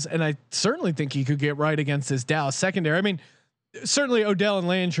Bengals, and I certainly think he could get right against this Dallas secondary. I mean, certainly Odell and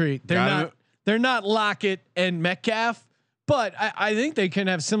Landry, they're not Lockett and Metcalf, but I think they can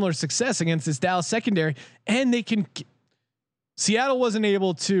have similar success against this Dallas secondary, and they can. Seattle wasn't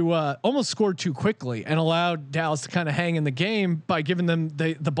able to almost score too quickly and allowed Dallas to kind of hang in the game by giving them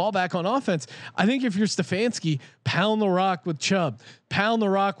the ball back on offense. I think if you're Stefanski, pound the rock with Chubb, pound the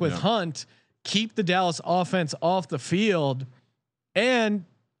rock with Hunt, keep the Dallas offense off the field, and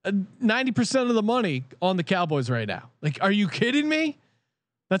 90% of the money on the Cowboys right now. Like, are you kidding me?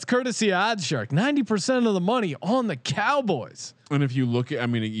 That's courtesy of OddsShark. 90% of the money on the Cowboys. And if you look at, I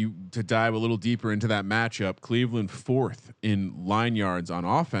mean, to dive a little deeper into that matchup, Cleveland 4th in line yards on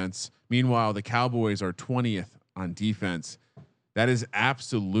offense. Meanwhile, the Cowboys are 20th on defense. That is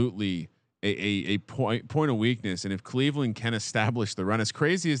absolutely a point of weakness. And if Cleveland can establish the run, as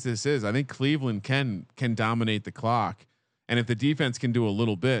crazy as this is, I think Cleveland can dominate the clock. And if the defense can do a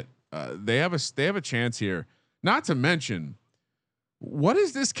little bit, they have a chance here. Not to mention, what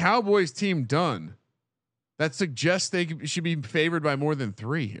has this Cowboys team done that suggests they should be favored by more than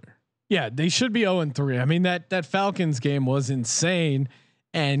 3 here? Yeah, they should be 0-3. I mean, that Falcons game was insane,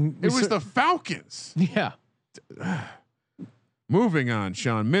 and it was the Falcons. Yeah. Moving on,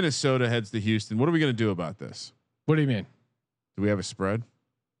 Sean. Minnesota heads to Houston. What are we going to do about this? What do you mean? Do we have a spread?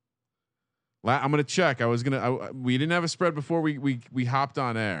 I'm going to check. We didn't have a spread before we hopped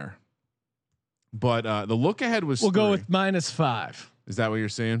on air, but the look ahead was. We'll go with -5. Is that what you're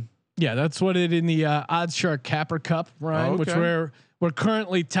saying? Yeah, that's what it in the OddsShark Capper Cup, Ryan, which we're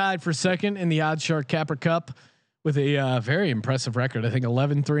currently tied for second in the OddsShark Capper Cup with a very impressive record. I think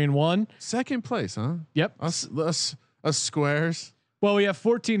 11-3-1. Second place, huh? Yep. Us squares. Well, we have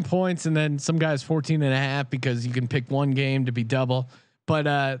 14 points, and then some guys 14.5 because you can pick one game to be double.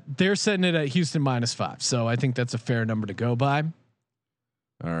 But they're setting it at Houston -5, so I think that's a fair number to go by.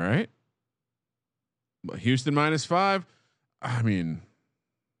 All right. Houston -5. I mean,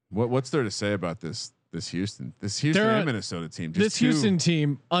 what's there to say about this Houston and Minnesota team? Just Houston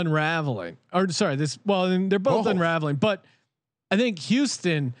team unraveling, or sorry, they're both unraveling, but I think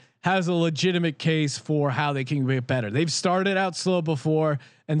Houston has a legitimate case for how they can get better. They've started out slow before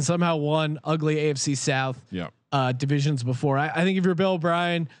and somehow won ugly AFC South divisions before. I think if you're Bill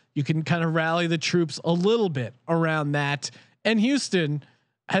O'Brien, you can kind of rally the troops a little bit around that. And Houston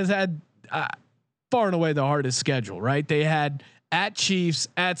has had far and away the hardest schedule, right? They had at Chiefs,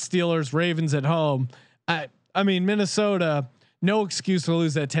 at Steelers, Ravens at home. I mean, Minnesota, no excuse to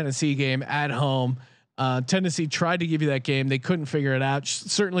lose that Tennessee game at home. Tennessee tried to give you that game. They couldn't figure it out.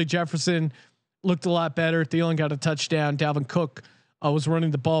 Certainly Jefferson looked a lot better. Thielen got a touchdown. Dalvin Cook was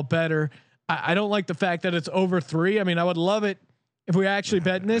running the ball better. I don't like the fact that it's over 3. I mean, I would love it if we actually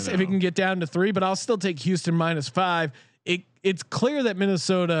bet in this, if it can get down to 3, but I'll still take Houston -5. It's clear that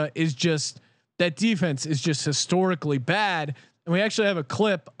Minnesota is just, that defense is just historically bad. And we actually have a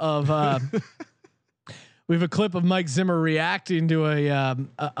clip of, we have a clip of Mike Zimmer reacting to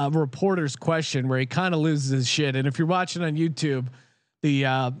a reporter's question where he kind of loses his shit. And if you're watching on YouTube,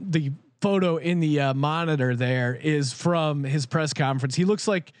 the photo in the monitor there is from his press conference. He looks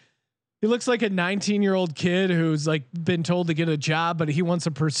like a 19-year-old kid who's like been told to get a job, but he wants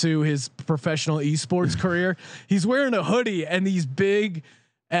to pursue his professional esports career. He's wearing a hoodie and these big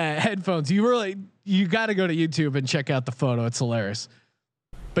headphones. You got to go to YouTube and check out the photo. It's hilarious.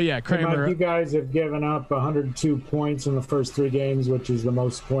 But yeah, Kramer, you guys have given up 102 points in the first 3 games, which is the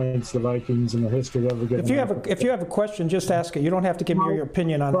most points the Vikings in their history have ever given. If you have a question, just ask it. You don't have to give me your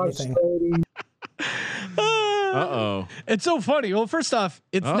opinion on anything. It's so funny. Well, first off,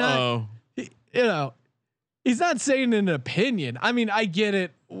 it's not, he's not saying an opinion. I mean, I get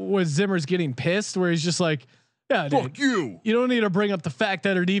it with Zimmer's getting pissed where he's just like, yeah, fuck dude, you don't need to bring up the fact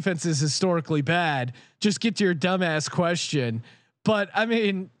that our defense is historically bad. Just get to your dumbass question. But I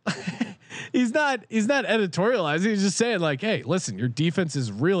mean, he's not editorializing. He's just saying like, hey, listen, your defense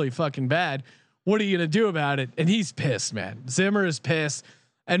is really fucking bad. What are you going to do about it? And he's pissed, man. Zimmer is pissed.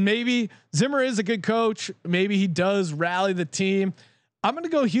 And maybe Zimmer is a good coach. Maybe he does rally the team. I'm going to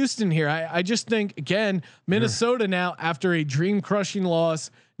go Houston here. I just think, again, Minnesota now, after a dream crushing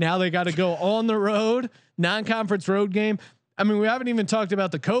loss, now they got to go on the road, non-conference road game. I mean, we haven't even talked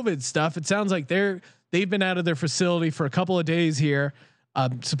about the COVID stuff. It sounds like they've been out of their facility for a couple of days here.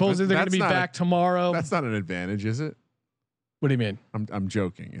 Supposedly they're going to be back tomorrow. That's not an advantage, is it? What do you mean? I'm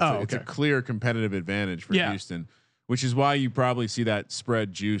joking. It's a clear competitive advantage for Houston, which is why you probably see that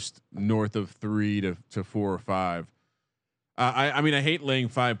spread juiced north of 3 to 4 or 5. I mean, I hate laying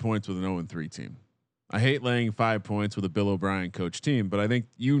 5 points with an 0-3 team. I hate laying 5 points with a Bill O'Brien coach team, but I think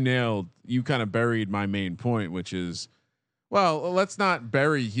you kind of buried my main point, which is, well, let's not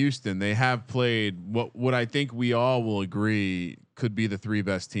bury Houston. They have played what I think we all will agree could be the 3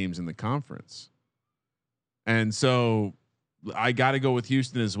 best teams in the conference. And so I got to go with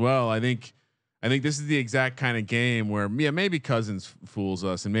Houston as well. I think this is the exact kind of game where maybe Cousins fools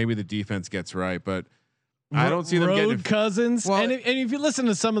us and maybe the defense gets right, but I don't see them getting Cousins. Well, and if you listen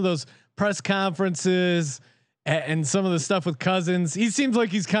to some of those press conferences and some of the stuff with Cousins, he seems like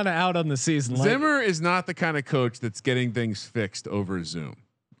he's kind of out on the season. Zimmer is not the kind of coach that's getting things fixed over Zoom.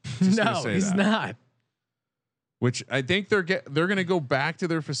 No, he's not. Which I think they're going to go back to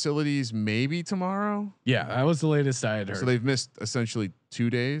their facilities maybe tomorrow. Yeah, that was the latest I had heard. So they've missed essentially 2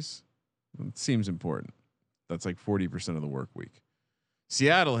 days. It seems important. That's like 40% of the work week.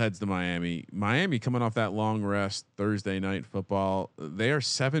 Seattle heads to Miami. Miami coming off that long rest Thursday night football. They are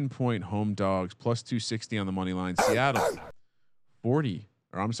 7-point home dogs plus 260 on the money line. Seattle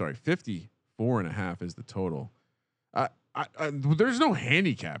 54.5 is the total. There's no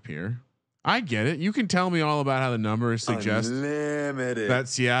handicap here. I get it. You can tell me all about how the numbers suggest that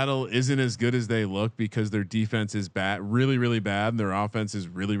Seattle isn't as good as they look because their defense is bad, really, really bad. And their offense is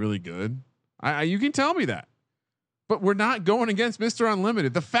really, really good. You can tell me that. But we're not going against Mr.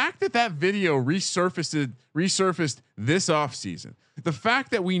 Unlimited. The fact that video resurfaced this offseason, the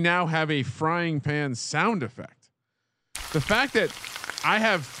fact that we now have a frying pan sound effect, the fact that I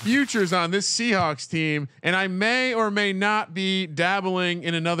have futures on this Seahawks team, and I may or may not be dabbling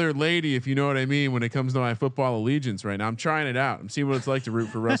in another lady, if you know what I mean, when it comes to my football allegiance right now. I'm trying it out. I'm seeing what it's like to root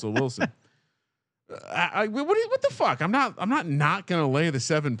for Russell Wilson. What the fuck? I'm not gonna lay the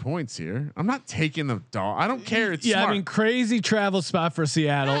 7 points here. I'm not taking the dog. I don't care. It's smart. I mean, crazy travel spot for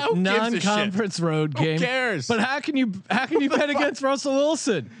Seattle, non-conference road game. Who cares? But how can you bet against Russell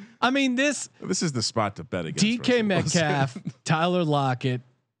Wilson? I mean, this is the spot to bet against. DK Metcalf, Tyler Lockett.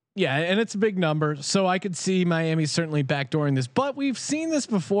 Yeah, and it's a big number, so I could see Miami certainly backdooring this. But we've seen this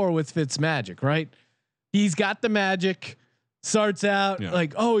before with Fitzmagic, right? He's got the magic. Starts out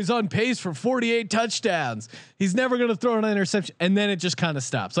like, oh, he's on pace for 48 touchdowns. He's never going to throw an interception. And then it just kind of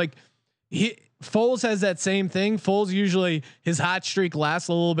stops. Like Foles has that same thing. Foles usually his hot streak lasts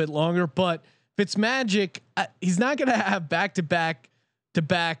a little bit longer, but Fitzmagic, he's not going to have back to back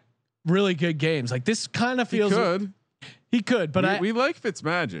really good games. Like this kind of feels he could, but we like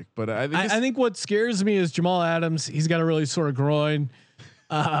Fitzmagic, but I think what scares me is Jamal Adams. He's got a really sore groin.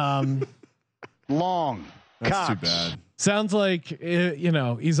 Long. That's Cox. too bad. Sounds like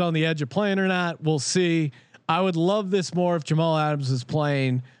he's on the edge of playing or not. We'll see. I would love this more if Jamal Adams was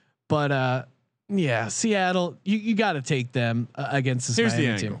playing, but yeah, Seattle, you got to take them against this Here's Miami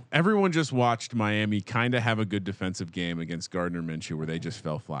the angle. team. Everyone just watched Miami kind of have a good defensive game against Gardner Minshew, where they just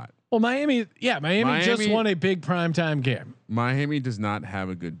fell flat. Well, Miami just won a big primetime game. Miami does not have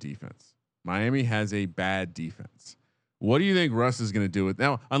a good defense. Miami has a bad defense. What do you think Russ is going to do with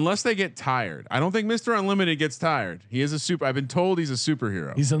now? Unless they get tired, I don't think Mr. Unlimited gets tired. He is I've been told he's a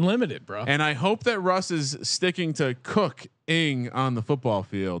superhero. He's unlimited, bro. And I hope that Russ is sticking to cooking on the football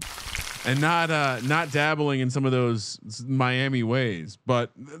field and not dabbling in some of those Miami ways. But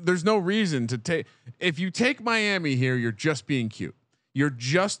there's no reason to take. If you take Miami here, you're just being cute. You're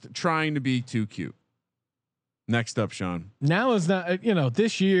just trying to be too cute. Next up, Sean. Now is not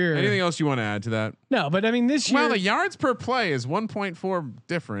this year. Anything else you want to add to that? No, but I mean this year. Well, the yards per play is 1.4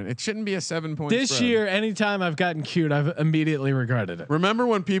 different. It shouldn't be a 7-point. This spread. year, anytime I've gotten cute, I've immediately regretted it. Remember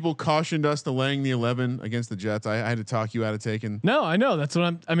when people cautioned us to laying the 11 against the Jets? I had to talk you out of taking. No, I know that's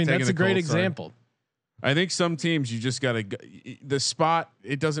what I mean, that's a great Colts, example. I think some teams you just got to the spot.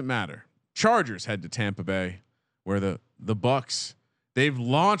 It doesn't matter. Chargers head to Tampa Bay, where the Bucks. They've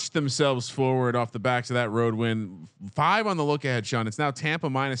launched themselves forward off the backs of that road win. 5 on the look ahead, Sean. It's now Tampa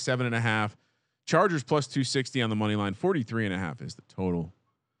minus 7.5. Chargers plus 260 on the money line. 43.5 is the total.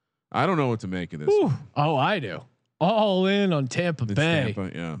 I don't know what to make of this. Oh, I do. All in on Tampa Bay. Tampa,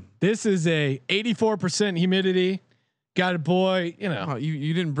 yeah. This is a 84% humidity. Got a boy,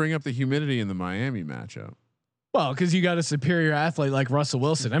 you didn't bring up the humidity in the Miami matchup. Well, because you got a superior athlete like Russell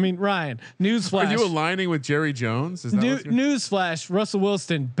Wilson. I mean, Ryan, newsflash. Are you aligning with Jerry Jones? Is that newsflash? Russell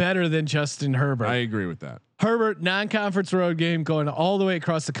Wilson better than Justin Herbert. I agree with that. Herbert non-conference road game going all the way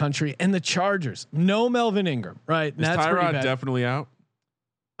across the country, and the Chargers. No Melvin Ingram, right? Is Tyrod definitely out?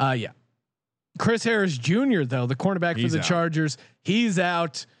 Yeah. Chris Harris Jr. though, the cornerback for the Chargers, he's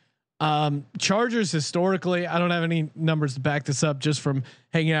out. Chargers historically, I don't have any numbers to back this up just from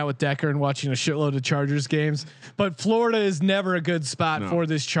hanging out with Decker and watching a shitload of Chargers games, but Florida is never a good spot for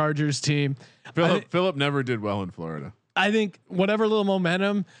this Chargers team. Philip never did well in Florida. I think whatever little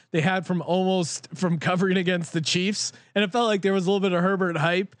momentum they had from covering against the Chiefs, and it felt like there was a little bit of Herbert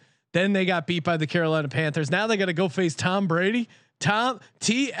hype. Then they got beat by the Carolina Panthers. Now they got to go face Tom Brady.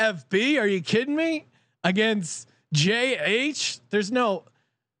 TFB, are you kidding me? Against JH? There's no.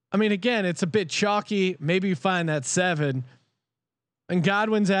 I mean, again, it's a bit chalky. Maybe you find that 7. And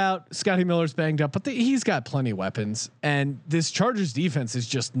Godwin's out. Scotty Miller's banged up, but he's got plenty of weapons. And this Chargers defense is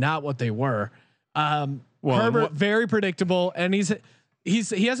just not what they were. Herbert very predictable, and he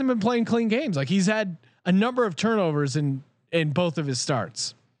hasn't been playing clean games. Like he's had a number of turnovers in both of his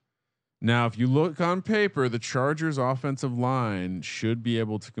starts. Now, if you look on paper, the Chargers offensive line should be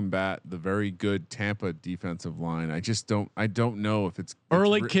able to combat the very good Tampa defensive line. I don't know if it's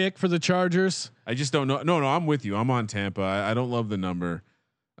early kick for the Chargers. I just don't know. No, I'm with you. I'm on Tampa. I don't love the number,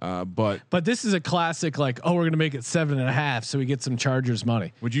 but this is a classic. Like, we're going to make it 7.5 so we get some Chargers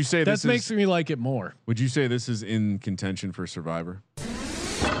money. Would you say that makes me like it more? Would you say this is in contention for Survivor?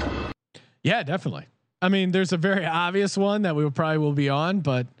 Yeah, definitely. I mean, there's a very obvious one that we probably will be on,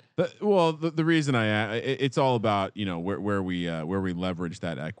 but. The reason it's all about where we leverage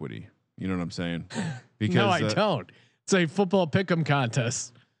that equity. You know what I'm saying? Because no, I don't. It's a football pick'em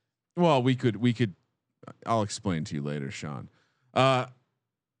contest. Well, we could. I'll explain to you later, Sean.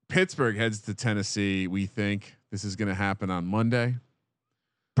 Pittsburgh heads to Tennessee. We think this is going to happen on Monday.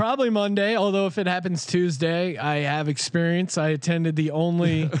 Probably Monday. Although if it happens Tuesday, I have experience. I attended the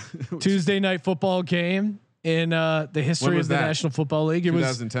only Tuesday night football game in the history of the National Football League. It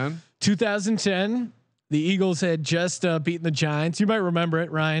 2010? was 2010. The Eagles had just beaten the Giants. You might remember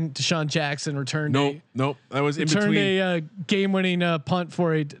it, Ryan. Deshaun Jackson returned. Nope. That was in between a game-winning punt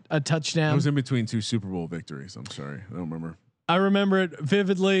for a touchdown. It was in between 2 Super Bowl victories. I'm sorry, I don't remember. I remember it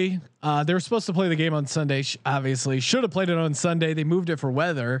vividly. They were supposed to play the game on Sunday. Obviously, should have played it on Sunday. They moved it for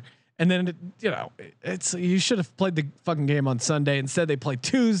weather, and then you should have played the fucking game on Sunday. Instead, they played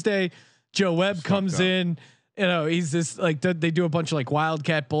Tuesday. Joe Webb comes in, he's this they do a bunch of like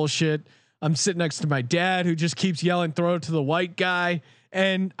wildcat bullshit. I'm sitting next to my dad who just keeps yelling, throw it to the white guy.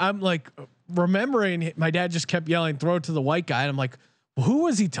 And I'm like remembering my dad just kept yelling, throw it to the white guy. And I'm like, who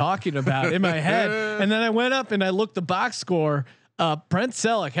was he talking about in my head? And then I went up and I looked the box score. Brent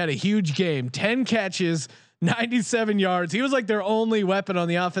Selleck had a huge game, 10 catches, 97 yards. He was like their only weapon on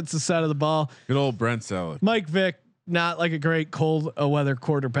the offensive side of the ball. Good old Brent Selleck. Mike Vick, not like a great cold weather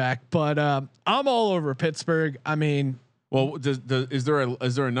quarterback, but I'm all over Pittsburgh. I mean, well, is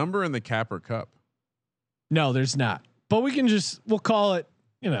there a number in the Capper Cup? No, there's not. But we'll call it,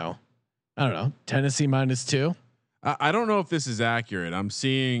 I don't know, Tennessee -2. I don't know if this is accurate. I'm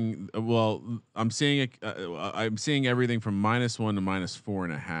seeing everything from -1 to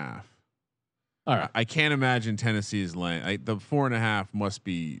 -4.5. All right. I can't imagine Tennessee is laying. The 4.5 must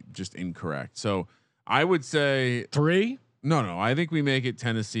be just incorrect. So I would say 3. No. I think we make it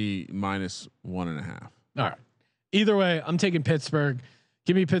Tennessee -1.5. All right. Either way, I'm taking Pittsburgh.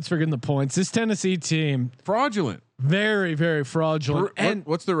 Give me Pittsburgh in the points. This Tennessee team, fraudulent, very, very fraudulent. And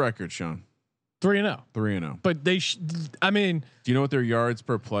what's the record, Sean? 3-0. 3-0. But do you know what their yards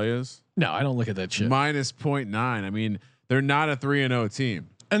per play is? No, I don't look at that shit. -0.9. I mean, they're not a 3-0 team.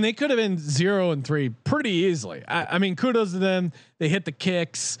 And they could have been 0-3 pretty easily. I mean, kudos to them. They hit the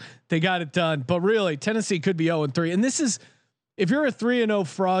kicks. They got it done. But really, Tennessee could be 0-3. And this is, if you're a 3-0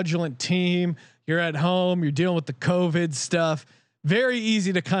 fraudulent team, you're at home, you're dealing with the COVID stuff. Very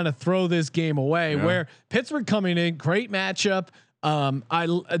easy to kind of throw this game away. Yeah. Where Pittsburgh coming in, great matchup.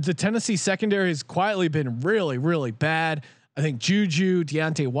 The Tennessee secondary has quietly been really, really bad. I think Juju,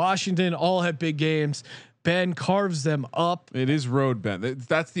 Deontay Washington all have big games. Ben carves them up. It is Road Ben.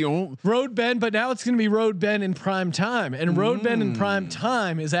 That's the only Road Ben, but now it's going to be Road Ben in prime time, and Road Ben in prime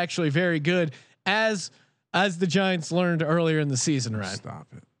time is actually very good, as the Giants learned earlier in the season. Right?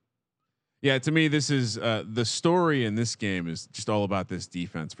 Stop it. Yeah, to me, this is the story in this game is just all about this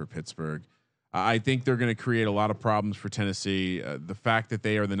defense for Pittsburgh. I think they're going to create a lot of problems for Tennessee. The fact that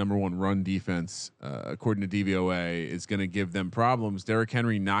they are the #1 run defense, according to DVOA, is going to give them problems. Derrick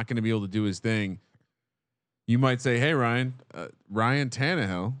Henry not going to be able to do his thing. You might say, "Hey, Ryan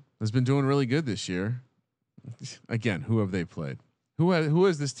Tannehill has been doing really good this year." Again, who have they played? Who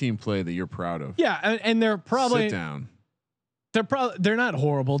has this team played that you're proud of? Yeah, and they're probably sit down. They're not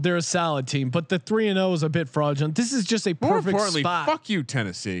horrible. They're a solid team, but the 3-0 is a bit fraudulent. This is just a perfect spot. Fuck you,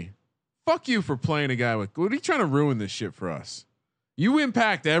 Tennessee. Fuck you for playing a guy with. What are you trying to ruin this shit for us? You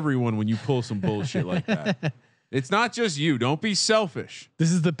impact everyone when you pull some bullshit like that. It's not just you. Don't be selfish.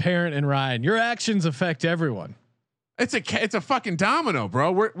 This is the parent and Ryan. Your actions affect everyone. It's a fucking domino,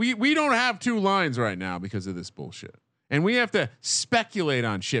 bro. We don't have 2 lines right now because of this bullshit, and we have to speculate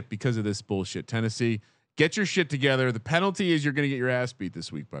on shit because of this bullshit. Tennessee, get your shit together. The penalty is you're going to get your ass beat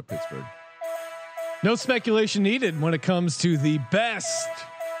this week by Pittsburgh. No speculation needed when it comes to the best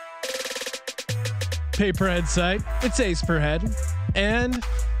pay per head site. It's Ace Per Head, and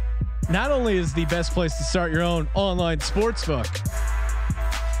not only is the best place to start your own online sports book,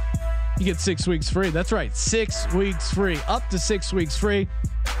 you get 6 weeks free. That's right, 6 weeks free, up to 6 weeks free.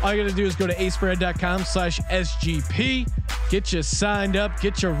 All you got to do is go to aceperhead.com/SGP. Get you signed up,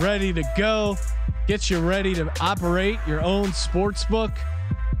 get you ready to go, get you ready to operate your own sports book.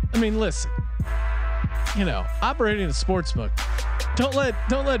 I mean, listen, operating a sports book, don't let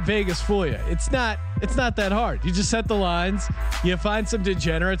Vegas fool you. It's not that hard. You just set the lines. You find some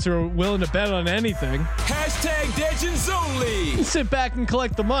degenerates who are willing to bet on anything. #Legends only. You sit back and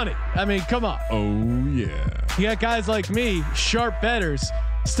collect the money. I mean, come on. Oh yeah. You got guys like me, sharp bettors,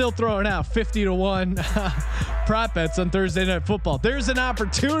 still throwing out 50-1 prop bets on Thursday Night Football. There's an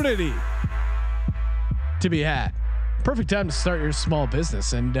opportunity to be had. Perfect time to start your small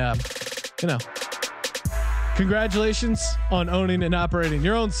business, and congratulations on owning and operating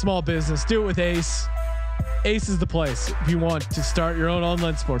your own small business. Do it with Ace. Ace is the place if you want to start your own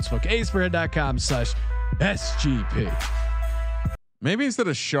online sportsbook. aceperhead.com/SGP. Maybe instead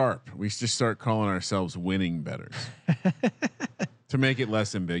of sharp, we just start calling ourselves winning bettors to make it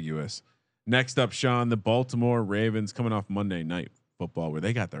less ambiguous. Next up, Sean, the Baltimore Ravens coming off Monday Night Football, where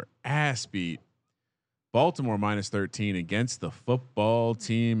they got their ass beat. Baltimore -13 against the football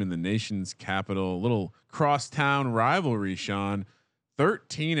team in the nation's capital. A little crosstown rivalry, Sean.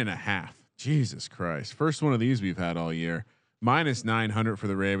 13.5. Jesus Christ. First one of these we've had all year. -900 for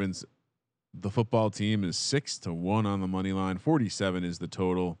the Ravens. The football team is 6-1 on the money line. 47 is the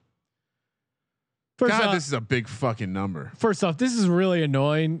total. This is a big fucking number. First off, this is really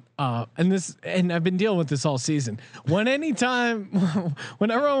annoying. And I've been dealing with this all season. Whenever I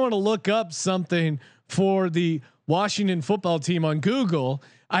want to look up something for the Washington football team on Google,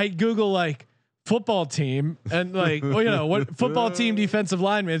 I Google like football team and like, what football team defensive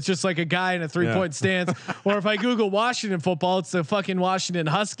lineman. It's just like a guy in a 3-point stance. Or if I Google Washington football, it's the fucking Washington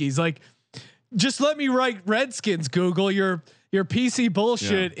Huskies. Like, just let me write Redskins. Google, you're Your PC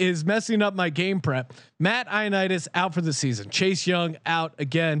bullshit is messing up my game prep. Matt Ioannidis out for the season. Chase Young out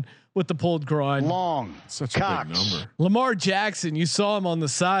again with the pulled groin. Long. Such a big number. Lamar Jackson, you saw him on the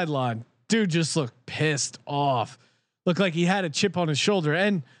sideline. Dude just looked pissed off. Looked like he had a chip on his shoulder.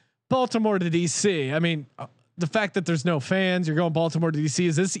 And Baltimore to DC. I mean, the fact that there's no fans, you're going Baltimore to DC.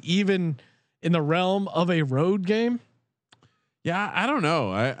 Is this even in the realm of a road game? Yeah, I don't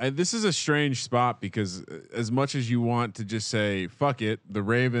know. I this is a strange spot because as much as you want to just say fuck it, the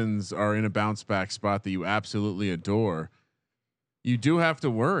Ravens are in a bounce back spot that you absolutely adore. You do have to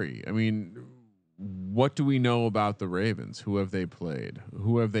worry. I mean, what do we know about the Ravens? Who have they played?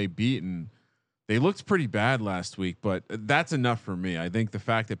 Who have they beaten? They looked pretty bad last week, but that's enough for me. I think the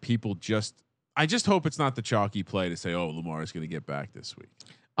fact that people I just hope it's not the chalky play to say, oh, Lamar is going to get back this week.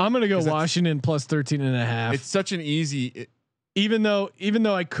 I'm going to go Washington plus 13.5. It's such an easy. Even though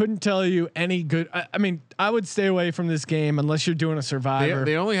I couldn't tell you any good, I mean, I would stay away from this game unless you're doing a survivor.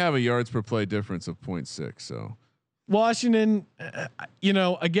 They only have a yards per play difference of 0.6. So Washington,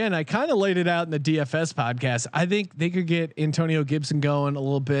 again, I kind of laid it out in the DFS podcast. I think they could get Antonio Gibson going a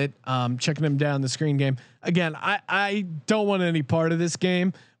little bit, checking him down the screen game. Again, I don't want any part of this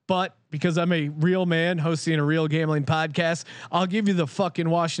game, but because I'm a real man hosting a real gambling podcast, I'll give you the fucking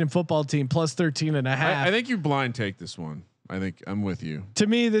Washington football team plus 13.5. I think you blind take this one. I think I'm with you. To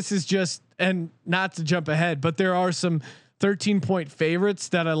me, this is just, and not to jump ahead, but there are some 13-point favorites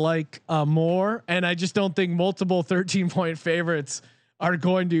that I like more, and I just don't think multiple 13-point favorites are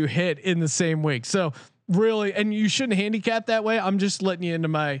going to hit in the same week. So really, and you shouldn't handicap that way. I'm just letting you into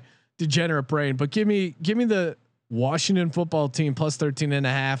my degenerate brain. But give me the Washington football team plus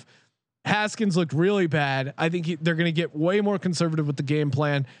 13.5. Haskins looked really bad. I think they're going to get way more conservative with the game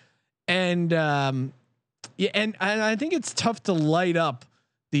plan, and and I think it's tough to light up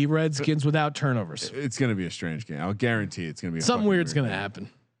the Redskins without turnovers. It's going to be a strange game. I'll guarantee it's going to be something weird's going to happen.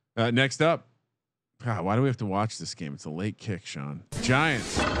 Next up, God, why do we have to watch this game? It's a late kick, Sean.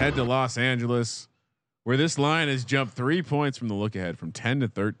 Giants head to Los Angeles, where this line has jumped 3 points from the look ahead, from 10 to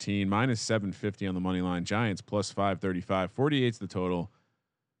 13, minus 750 on the money line. Giants plus 535, 48's the total.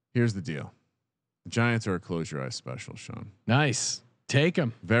 Here's the deal: the Giants are a close your eyes special, Sean. Nice, take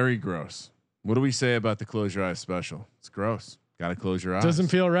them. Very gross. What do we say about the close your eyes special? It's gross. Got to close your eyes. Doesn't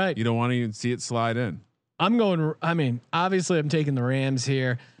feel right. You don't want to even see it slide in. Obviously I'm taking the Rams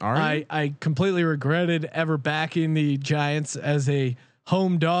here. I completely regretted ever backing the Giants as a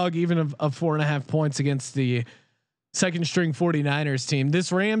home dog, even of 4.5 points against the second string 49ers team.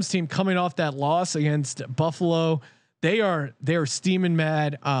 This Rams team coming off that loss against Buffalo, they are steaming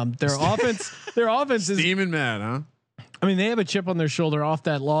mad. Their offense is steaming mad, huh? I mean, they have a chip on their shoulder off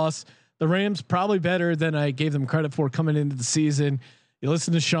that loss. The Rams probably better than I gave them credit for coming into the season. You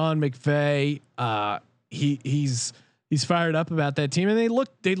listen to Sean McVay. He's fired up about that team, and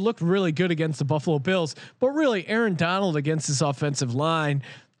they looked really good against the Buffalo Bills. But really, Aaron Donald against this offensive line,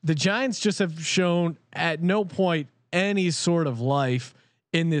 the Giants just have shown at no point any sort of life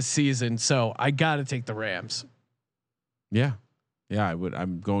in this season. So I got to take the Rams. Yeah, I would.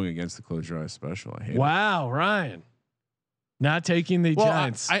 I'm going against the close your eyes special. I hate it. Ryan. Not taking the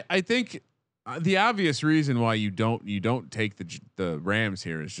Giants. I think the obvious reason why you don't take the Rams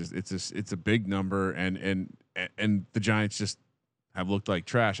here is just it's a big number, and the Giants just have looked like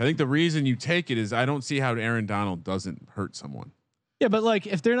trash. I think the reason you take it is I don't see how Aaron Donald doesn't hurt someone. Yeah, but like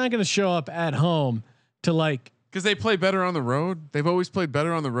if they're not going to show up at home to because they play better on the road. They've always played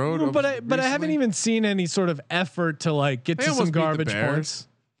better on the road. But I haven't even seen any sort of effort to get to some garbage points.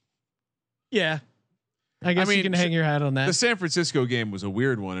 Yeah. I guess you can hang your hat on that. The San Francisco game was a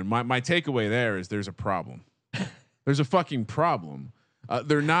weird one, and my takeaway there is there's a problem. There's a fucking problem.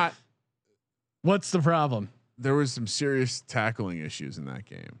 They're not. What's the problem? There was some serious tackling issues in that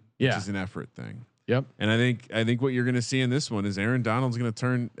game, which is an effort thing. Yep. And I think what you're going to see in this one is Aaron Donald's going to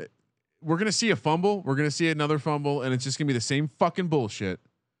turn. We're going to see a fumble. We're going to see another fumble, and it's just going to be the same fucking bullshit.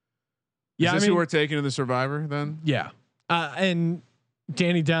 Is this who we're taking in the Survivor then? Yeah. And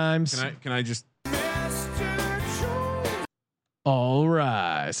Danny Dimes. Can I just? All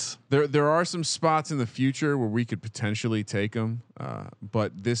rise. There are some spots in the future where we could potentially take them,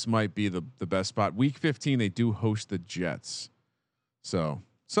 but this might be the best spot. Week 15, they do host the Jets, so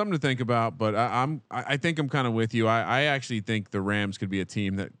something to think about. But I think I'm kind of with you. I actually think the Rams could be a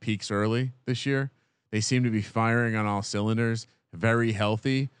team that peaks early this year. They seem to be firing on all cylinders, very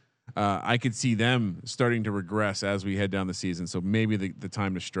healthy. I could see them starting to regress as we head down the season. So maybe the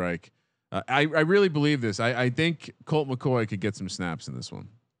time to strike. I really believe this. I think Colt McCoy could get some snaps in this one.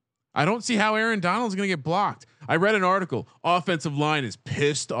 I don't see how Aaron Donald's going to get blocked. I read an article. Offensive line is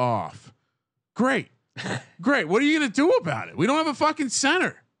pissed off. Great. Great. What are you going to do about it? We don't have a fucking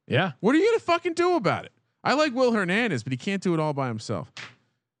center. Yeah. What are you going to fucking do about it? I like Will Hernandez, but he can't do it all by himself.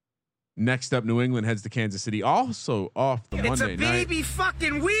 Next up, New England heads to Kansas City, also off the Monday night. It's a baby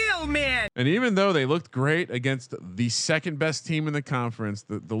fucking wheel, man. And even though they looked great against the second best team in the conference,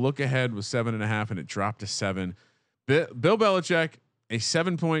 the look ahead was 7.5 and it dropped to 7. Bill Belichick, a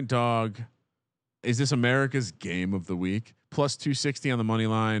 7-point dog. Is this America's game of the week? Plus 260 on the money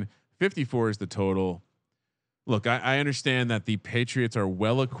line. 54 is the total. Look, I understand that the Patriots are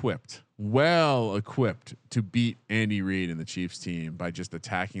well equipped to beat Andy Reid and the Chiefs team by just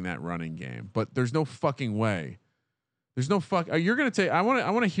attacking that running game. But there's no fucking way. There's no fuck. You're gonna take. I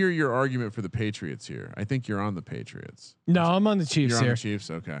want to hear your argument for the Patriots here. I think you're on the Patriots. No, I'm on the Chiefs You're here. on the Chiefs.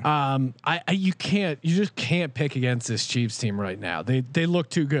 Okay. You just can't pick against this Chiefs team right now. They look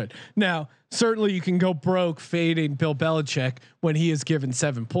too good. Now, certainly you can go broke fading Bill Belichick when he is given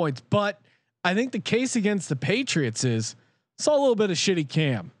 7 points, but I think the case against the Patriots is saw a little bit of shitty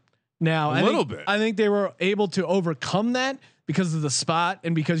Cam. Now, I think they were able to overcome that because of the spot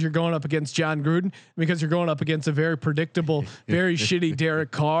and because you're going up against John Gruden, because you're going up against a very predictable, very shitty Derek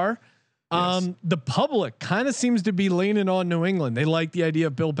Carr. Yes. The public kind of seems to be leaning on New England. They like the idea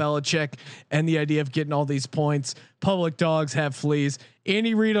of Bill Belichick and the idea of getting all these points. Public dogs have fleas.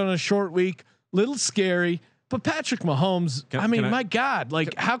 Andy Reid on a short week, little scary. But Patrick Mahomes, my God,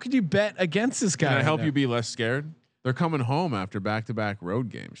 how could you bet against this guy? Can I help you be less scared? They're coming home after back-to-back road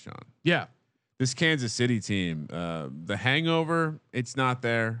games, Sean. Yeah. This Kansas City team, the hangover, it's not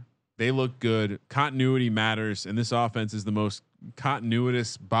there. They look good. Continuity matters, and this offense is the most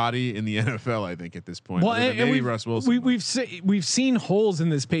continuous body in the NFL, I think, at this point. Well, and maybe Russ Wilson. We've seen holes in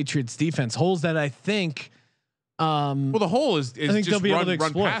this Patriots defense, holes that I think. Well, the hole is just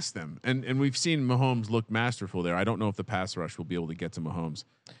run past them, and we've seen Mahomes look masterful there. I don't know if the pass rush will be able to get to Mahomes.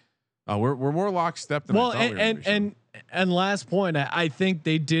 We're more lockstep than I thought and last point, I think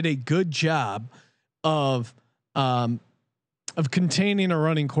they did a good job of containing a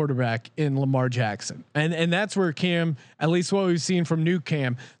running quarterback in Lamar Jackson, and that's where Cam, at least what we've seen from new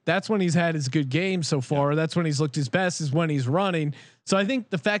Cam, that's when he's had his good game so far. Yeah. That's when he's looked his best, is when he's running. So I think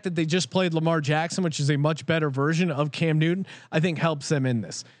the fact that they just played Lamar Jackson, which is a much better version of Cam Newton, I think helps them in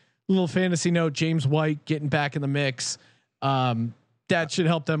this. Little fantasy note: James White getting back in the mix. That should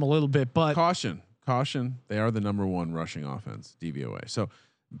help them a little bit. But caution, they are the number 1 rushing offense, DVOA. So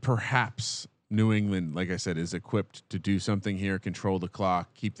perhaps New England, like I said, is equipped to do something here, control the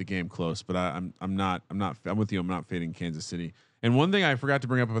clock, keep the game close. But I'm with you. I'm not fading Kansas City. And one thing I forgot to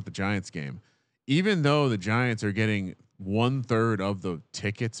bring up about the Giants game, even though the Giants are getting 1/3 of the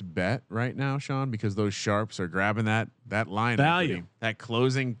tickets bet right now, Sean, because those sharps are grabbing that line value, equity, that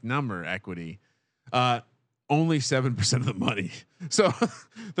closing number equity, only 7% of the money. So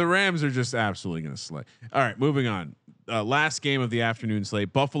the Rams are just absolutely going to slay. All right, moving on. Last game of the afternoon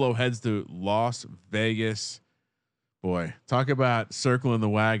slate. Buffalo heads to Las Vegas. Boy, talk about circling the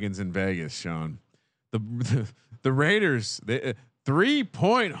wagons in Vegas, Sean. The Raiders,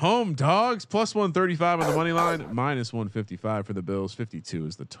 3-point home dogs, plus 135 on the money line, minus 155 for the Bills. 52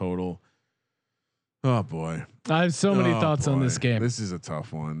 is the total. Oh boy, I have so many thoughts on this game. This is a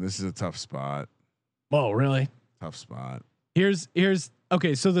tough one. This is a tough spot. Oh, really? Tough spot. Here's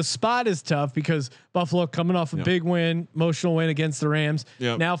okay. So the spot is tough because Buffalo coming off a big win, emotional win against the Rams.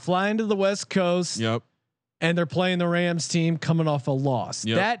 Yep. Now flying to the West Coast. Yep. And they're playing the Rams team coming off a loss.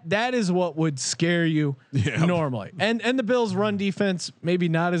 Yep. That is what would scare you normally. And the Bills run defense maybe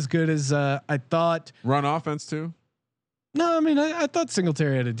not as good as I thought. Run offense too. No, I mean I thought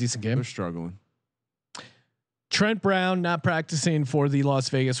Singletary had a decent game. They're struggling. Trent Brown not practicing for the Las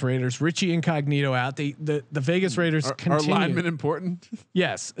Vegas Raiders. Richie Incognito out. The Vegas Raiders are linemen important?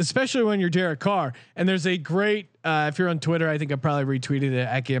 Yes, especially when you're Derek Carr. And there's a great if you're on Twitter, I think I probably retweeted it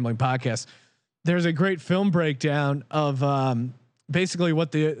at Gambling Podcast. There's a great film breakdown of basically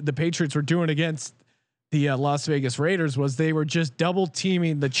what the Patriots were doing against the Las Vegas Raiders was they were just double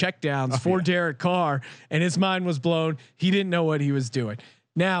teaming the checkdowns for Derek Carr, and his mind was blown. He didn't know what he was doing.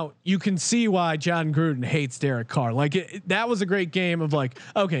 Now you can see why John Gruden hates Derek Carr. That was a great game of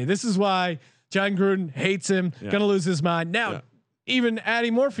okay, this is why John Gruden hates him. Yeah. Gonna lose his mind. Now, even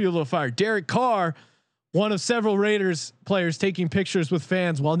adding more fuel to the fire, Derek Carr, one of several Raiders players taking pictures with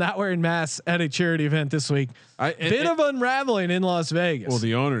fans while not wearing masks at a charity event this week. Bit of unraveling in Las Vegas. Well,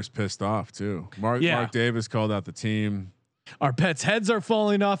 the owner's pissed off too. Mark Davis called out the team. Our pets' heads are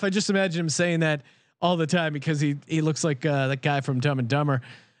falling off. I just imagine him saying that all the time because he looks like that guy from Dumb and Dumber.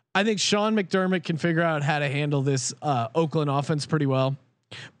 I think Sean McDermott can figure out how to handle this Oakland offense pretty well.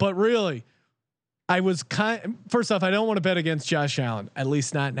 But really, first off, I don't want to bet against Josh Allen, at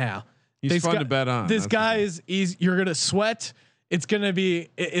least not now. He's fun to bet on. This guy is you're gonna sweat. It's gonna be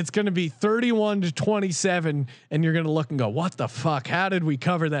 31-27, and you're gonna look and go, "What the fuck? How did we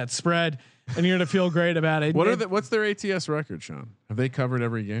cover that spread?" And you're gonna feel great about it. What's their ATS record, Sean? Have they covered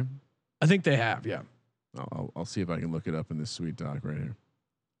every game? I think they have. Yeah. I'll see if I can look it up in this sweet doc right here.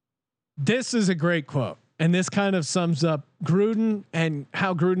 This is a great quote, and this kind of sums up Gruden and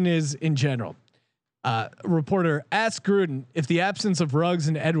how Gruden is in general. Reporter asked Gruden if the absence of Ruggs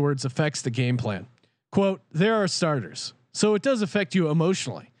and Edwards affects the game plan. Quote, "There are starters, so it does affect you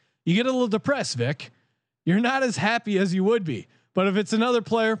emotionally. You get a little depressed, Vic. You're not as happy as you would be, but if it's another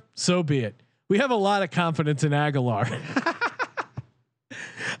player, so be it. We have a lot of confidence in Aguilar."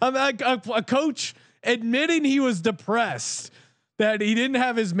 A coach admitting he was depressed, that he didn't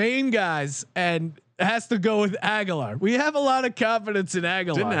have his main guys and has to go with Aguilar. We have a lot of confidence in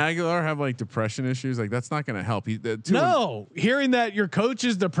Aguilar. Didn't Aguilar have like depression issues? Like that's not going to help. Hearing that your coach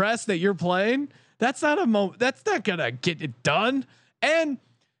is depressed that you're playing, that's not that's not going to get it done. And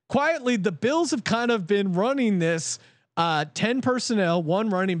quietly, the Bills have kind of been running this 10 personnel,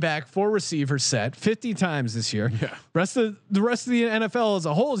 1 running back, 4 receivers set 50 times this year. Yeah. The rest of the NFL as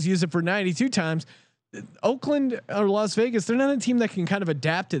a whole has used it for 92 times. Oakland or Las Vegas, they're not a team that can kind of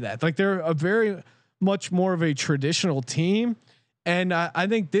adapt to that. Like they're a very much more of a traditional team. And I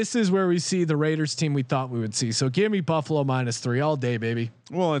think this is where we see the Raiders team we thought we would see. So give me Buffalo -3 all day, baby.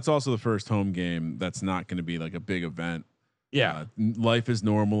 Well, it's also the first home game. That's not going to be like a big event. Yeah. Life is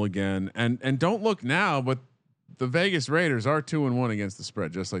normal again. And don't look now, but the Vegas Raiders are 2-1 against the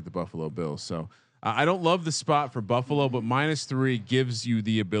spread, just like the Buffalo Bills. So I don't love the spot for Buffalo, but -3 gives you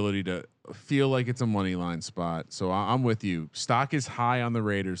the ability to feel like it's a money line spot. So I'm with you. Stock is high on the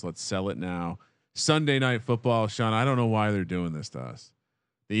Raiders. Let's sell it now. Sunday Night Football, Sean. I don't know why they're doing this to us.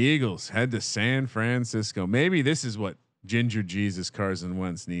 The Eagles head to San Francisco. Maybe this is what Ginger Jesus Carson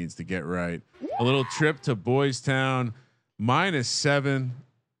Wentz needs to get right. A little trip to Boys Town, -7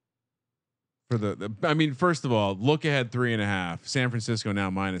 for I mean, first of all, look ahead 3.5. San Francisco now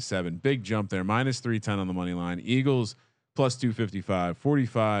 -7. Big jump there. -310 on the money line. Eagles +255.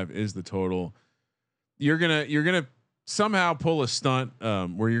 45 is the total. You're gonna somehow pull a stunt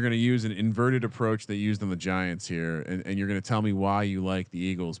where you're going to use an inverted approach they used on the Giants here, and you're going to tell me why you like the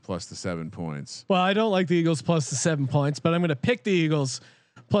Eagles plus the 7 points. Well, I don't like the Eagles plus the 7 points, but I'm going to pick the Eagles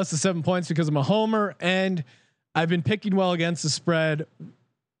plus the 7 points because I'm a homer, and I've been picking well against the spread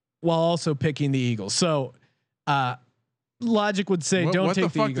while also picking the Eagles. So logic would say don't take the Eagles.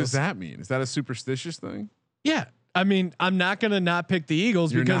 What the fuck does that mean? Is that a superstitious thing? Yeah. I mean, I'm not going to not pick the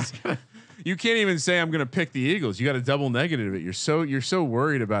Eagles because you can't even say I'm going to pick the Eagles. You got a double negative it. You're so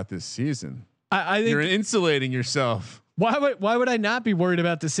worried about this season. I think you're insulating yourself. Why would I not be worried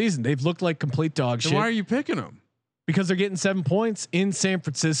about this season? They've looked like complete dog shit. Why are you picking them? Because they're getting 7 points in San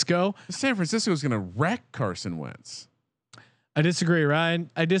Francisco. San Francisco is going to wreck Carson Wentz. I disagree, Ryan.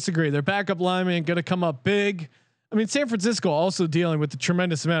 I disagree. Their backup lineman going to come up big. I mean, San Francisco also dealing with a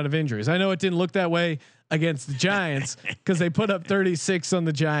tremendous amount of injuries. I know it didn't look that way against the Giants because they put up 36 on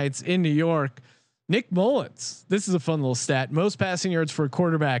the Giants in New York. Nick Mullins, this is a fun little stat. Most passing yards for a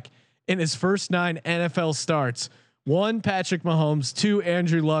quarterback in his first 9 NFL starts. 1 Patrick Mahomes, 2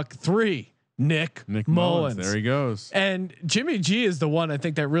 Andrew Luck, 3 Nick Mullins. There he goes. And Jimmy G is the one I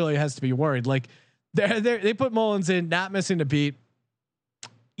think that really has to be worried. Like they put Mullins in, not missing a beat.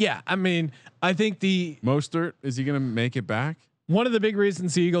 Yeah, I mean, I think the Mostert, is he going to make it back? One of the big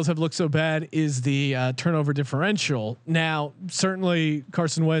reasons the Eagles have looked so bad is the turnover differential. Now, certainly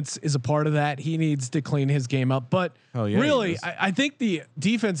Carson Wentz is a part of that. He needs to clean his game up, but really, I think the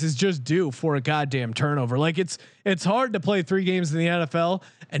defense is just due for a goddamn turnover. Like it's hard to play 3 games in the NFL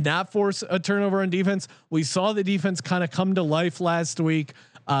and not force a turnover on defense. We saw the defense kind of come to life last week.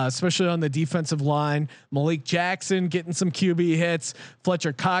 Especially on the defensive line, Malik Jackson getting some QB hits,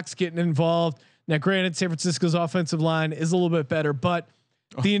 Fletcher Cox getting involved. Now, granted, San Francisco's offensive line is a little bit better, but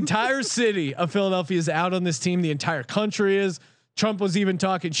the entire city of Philadelphia is out on this team. The entire country is. Trump was even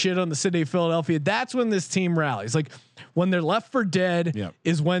talking shit on the city of Philadelphia. That's when this team rallies. Like when they're left for dead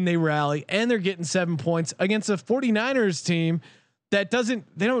is when they rally, and they're getting 7 points against a 49ers team that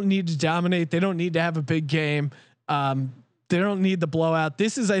they don't need to dominate. They don't need to have a big game. They don't need the blowout.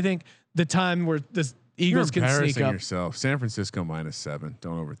 This is, I think, the time where the Eagles can sneak up. Yourself. San Francisco -7.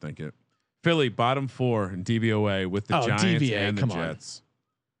 Don't overthink it. Philly bottom 4 in DVOA with the Giants and the Jets.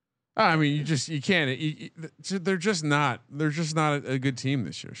 I mean, you can't. They're just not a good team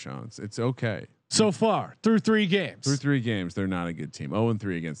this year, Sean. It's okay. so far through 3 games. Through 3 games, they're not a good team.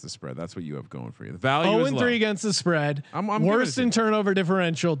 0-3 against the spread. That's what you have going for you. The value is low. 0-3 against the spread. I'm worst in turnover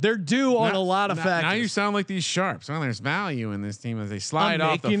differential. They're due on a lot of factors. Now you sound like these sharps. Well, there's value in this team as they slide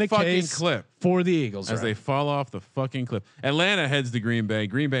off the fucking cliff for the Eagles as they fall off the fucking cliff. Atlanta heads to Green Bay.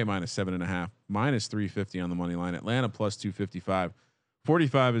 Green Bay -7.5, -350 on the money line. Atlanta +255.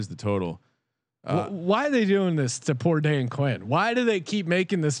 45 is the total. Why are they doing this to poor Dan Quinn? Why do they keep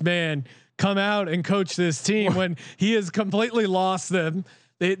making this man come out and coach this team when he has completely lost them?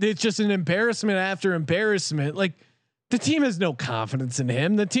 It's just an embarrassment after embarrassment. Like the team has no confidence in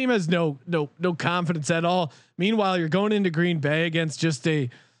him. The team has no confidence at all. Meanwhile, you're going into Green Bay against just a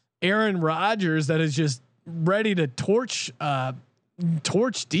Aaron Rodgers that is just ready to torch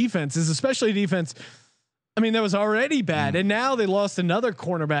defenses, especially defense. I mean, that was already bad, and now they lost another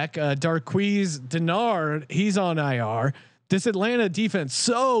cornerback, Darqueze Dennard. He's on IR. This Atlanta defense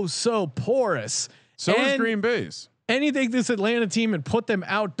so porous. So is Green Bay's. Anything this Atlanta team and put them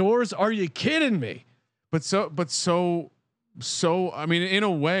outdoors? Are you kidding me? But so. I mean, in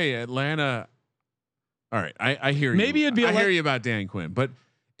a way, Atlanta. All right, I hear you. Maybe it'd be. I hear you about Dan Quinn, but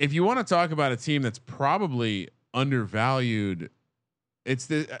if you want to talk about a team that's probably undervalued, it's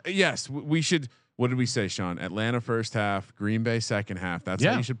the yes. We should. What did we say, Sean? Atlanta first half, Green Bay second half. That's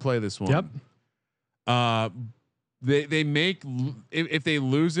how you should play this one. Yep. They make if they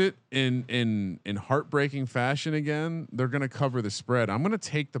lose it in heartbreaking fashion again, they're going to cover the spread. I'm going to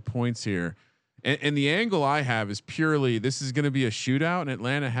take the points here, and the angle I have is purely this is going to be a shootout, and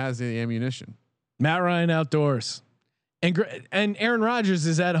Atlanta has the ammunition. Matt Ryan outdoors, and Aaron Rodgers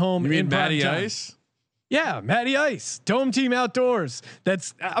is at home. You mean in Matty time. Ice? Yeah, Matty Ice, dome team outdoors.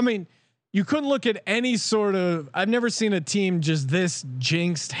 I mean. You couldn't look at any sort of. I've never seen a team just this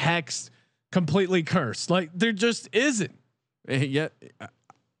jinxed, hexed, completely cursed. Like there just isn't. Yet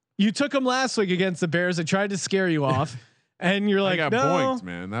you took them last week against the Bears. I tried to scare you off, and you're like, I got points,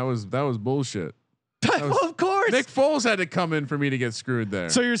 man. That was bullshit. Of course, Nick Foles had to come in for me to get screwed there.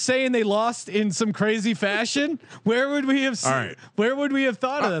 So you're saying they lost in some crazy fashion? Where would we have? Where would we have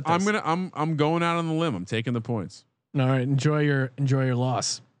thought of that? I'm going out on the limb. I'm taking the points. All right, enjoy your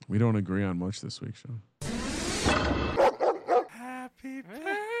loss. We don't agree on much this week, Sean. Happy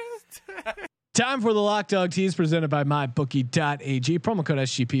birthday. Time for the Lock Dog Tease presented by MyBookie.ag. Promo code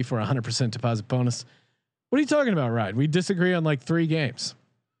SGP for 100% deposit bonus. What are you talking about, Ryan? We disagree on like 3 games.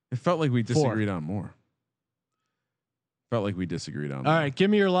 It felt like we disagreed on more. All right, give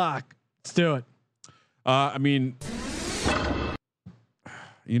me your lock. Let's do it. I mean,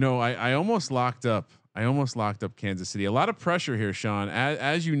 I almost locked up. Kansas City. A lot of pressure here, Sean.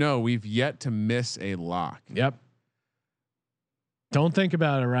 As you know, we've yet to miss a lock. Yep. Don't think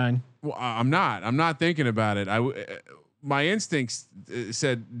about it, Ryan. Well, I'm not thinking about it. My instincts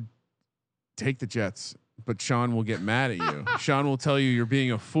said take the Jets, but Sean will get mad at you. Sean will tell you're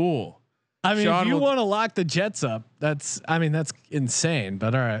being a fool. I mean, if you want to lock the Jets up, that's insane.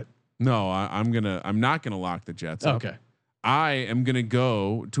 But all right. No, I'm not gonna lock the Jets up. Okay. I am gonna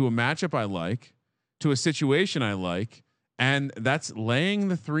go to a matchup I like. To a situation I like, and that's laying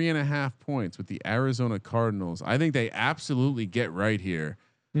the 3.5 points with the Arizona Cardinals. I think they absolutely get right here.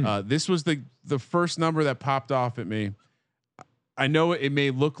 This was the first number that popped off at me. I know it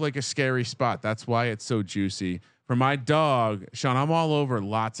may look like a scary spot. That's why it's so juicy. For my dog, Sean, I'm all over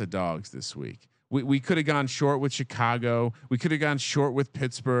lots of dogs this week. We could have gone short with Chicago. We could have gone short with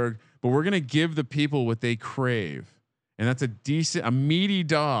Pittsburgh, but we're gonna give the people what they crave, and that's a meaty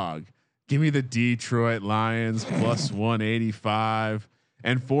dog. Give me the Detroit Lions +185.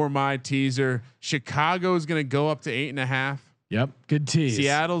 And for my teaser, Chicago is going to go up to 8.5. Yep. Good tease.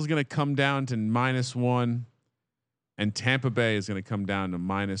 Seattle's going to come down to -1, and Tampa Bay is going to come down to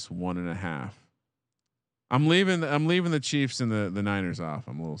 -1.5. I'm leaving the Chiefs and the Niners off.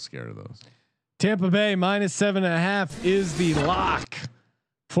 I'm a little scared of those. Tampa Bay -7.5 is the lock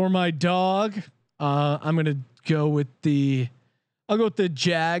for my dog. I'm going to go with I'll go with the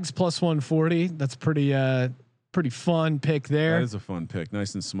Jags +140. That's pretty fun pick there. That is a fun pick.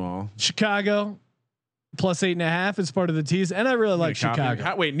 Nice and small. Chicago +8.5 is part of the tease, and I really like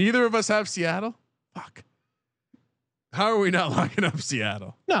Chicago. Wait, neither of us have Seattle. Fuck. How are we not locking up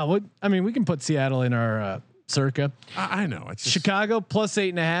Seattle? No, I mean we can put Seattle in our circa. I know it's just Chicago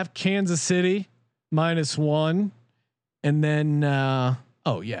 +8.5, Kansas City -1, and then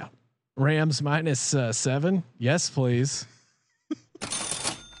Rams -7. Yes, please.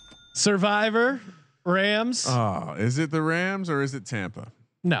 Survivor, Rams. Oh, is it the Rams or is it Tampa?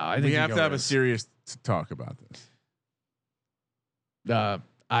 No, I think we have to have Rams. a serious talk about this.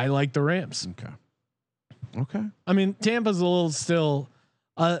 I like the Rams. Okay. I mean, Tampa's a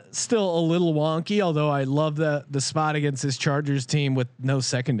Still a little wonky, although I love the spot against this Chargers team with no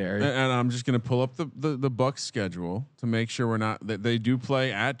secondary. And I'm just going to pull up the Bucks schedule to make sure we're not that they do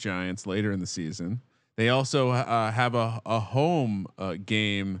play at Giants later in the season. They also have a home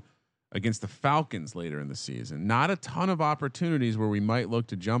game against the Falcons later in the season. Not a ton of opportunities where we might look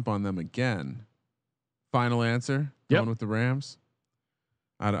to jump on them again. Final answer. Going with the Rams.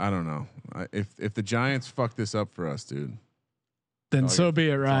 I don't know. If the Giants fuck this up for us, dude, then so be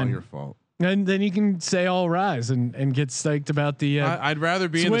it, Ryan. It's all your fault. And then you can say all rise and get psyched about the. I'd rather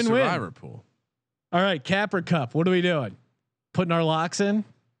be in the survivor pool. All right, Capra Cup. What are we doing? Putting our locks in?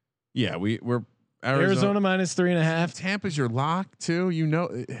 Yeah, we're Arizona minus 3.5. Tampa's your lock too. You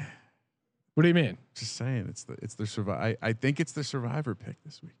know. What do you mean? Just saying, it's the survivor. I think it's the survivor pick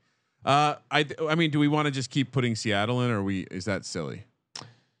this week. I mean, do we want to just keep putting Seattle in, or is that silly?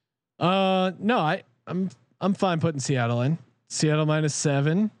 No, I'm fine putting Seattle in. Seattle minus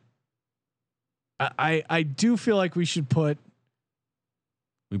 7. I do feel like we should put.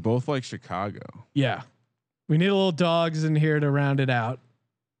 We both like Chicago. Yeah, we need a little dogs in here to round it out.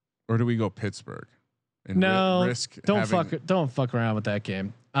 Or do we go Pittsburgh? And no, risk don't fuck around with that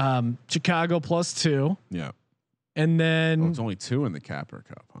game. Chicago +2. Yeah, and then it's only 2 in the Capra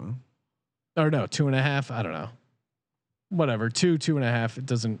Cup, huh? Or no, 2.5. I don't know. Whatever, 2.5. It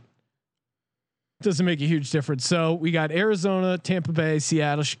doesn't make a huge difference. So we got Arizona, Tampa Bay,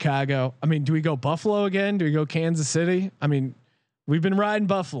 Seattle, Chicago. I mean, do we go Buffalo again? Do we go Kansas City? I mean, we've been riding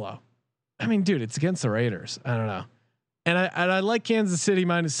Buffalo. I mean, dude, it's against the Raiders. I don't know. And I like Kansas City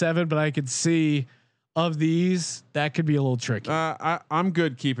minus 7, but I could see of these that could be a little tricky. I'm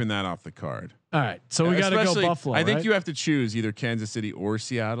good keeping that off the card. All right, so we got to go Buffalo. I think right? you have to choose either Kansas City or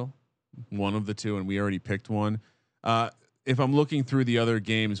Seattle, one of the two, and we already picked one. If I'm looking through the other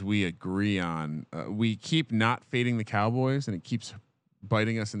games we agree on, we keep not fading the Cowboys, and it keeps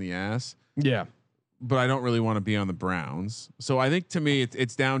biting us in the ass. Yeah. But I don't really want to be on the Browns. So I think to me,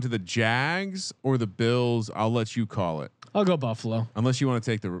 it's down to the Jags or the Bills. I'll let you call it. I'll go Buffalo. Unless you want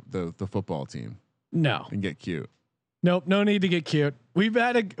to take the football team. No. And get cute. Nope. No need to get cute. We've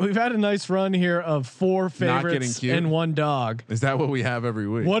had a nice run here of 4 favorites and 1 dog. Is that what we have every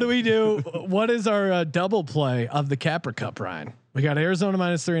week? What do we do? What is our double play of the Capra Cup, Ryan? We got Arizona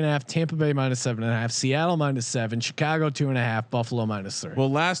minus 3.5, Tampa Bay minus 7.5, Seattle minus 7, Chicago 2.5, Buffalo minus 3. Well,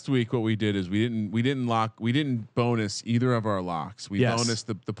 last week what we did is we didn't bonus either of our locks. We bonused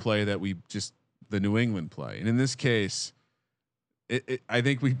the play that the New England play, and in this case, I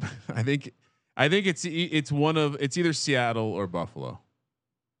think it's either Seattle or Buffalo.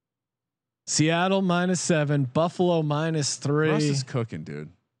 Seattle minus 7, Buffalo minus 3. Russ is cooking, dude.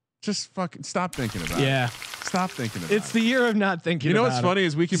 Just fucking stop thinking about it. Yeah. Stop thinking about it. It's the year of not thinking You know about what's funny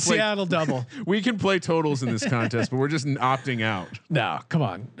is we can play Seattle double. We can play totals in this contest, but we're just opting out. No, come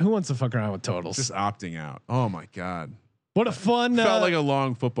on. Who wants to fuck around with totals? Just opting out. Oh my God. What a fun felt like a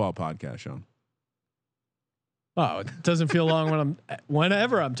long football podcast, Sean. Oh, it doesn't feel long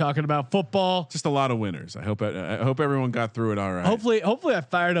whenever I'm talking about football. Just a lot of winners. I hope everyone got through it all right. Hopefully I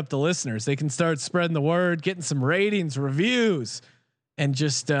fired up the listeners. They can start spreading the word, getting some ratings, reviews, and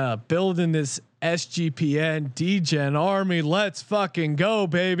just building this SGPN DGen army. Let's fucking go,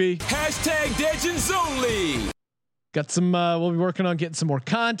 baby. #Degens only. Got some. We'll be working on getting some more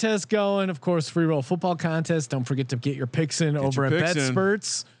contests going. Of course, free roll football contest. Don't forget to get your picks in over at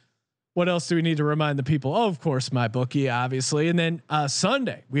BetSperts. What else do we need to remind the people? Oh, of course, MyBookie, obviously. And then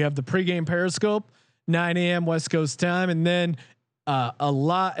Sunday we have the pregame Periscope, 9 a.m. West Coast time, and then a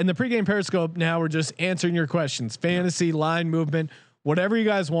lot in the pregame Periscope. Now we're just answering your questions, fantasy, line movement, whatever you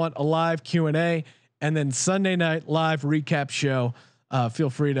guys want. A live Q&A, and then Sunday night live recap show. Feel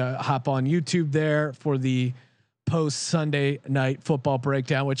free to hop on YouTube there for the post Sunday night football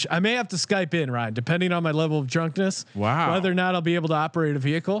breakdown, which I may have to Skype in, Ryan, depending on my level of drunkenness. Wow. Whether or not I'll be able to operate a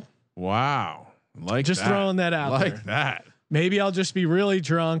vehicle. Wow. Like just that. Throwing that out like there. That. Maybe I'll just be really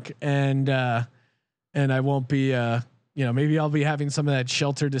drunk and I won't be maybe I'll be having some of that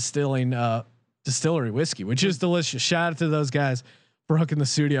Shelter Distilling distillery whiskey, which is delicious. Shout out to those guys for hooking the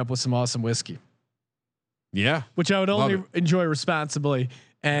studio up with some awesome whiskey. Yeah. Which I would only enjoy responsibly,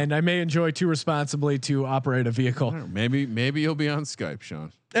 and I may enjoy too responsibly to operate a vehicle. Maybe you'll be on Skype,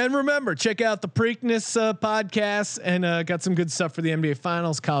 Sean. And remember, check out the Preakness podcast, and got some good stuff for the NBA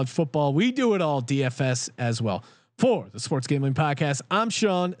Finals, college football. We do it all, DFS as well. For the Sports Gambling Podcast, I'm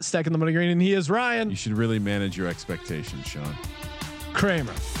Sean, stacking the money green, and he is Ryan. You should really manage your expectations, Sean.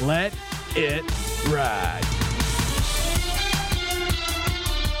 Kramer, let it ride.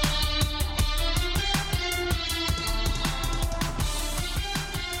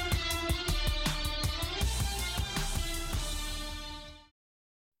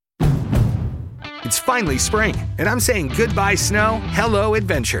 It's finally spring, and I'm saying goodbye snow, hello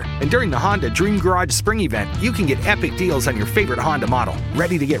adventure. And during the Honda Dream Garage Spring Event, you can get epic deals on your favorite Honda model.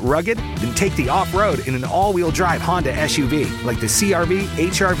 Ready to get rugged? Then take the off-road in an all-wheel drive Honda SUV like the CR-V,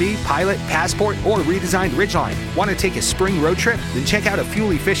 HR-V, Pilot, Passport, or redesigned Ridgeline. Want to take a spring road trip? Then check out a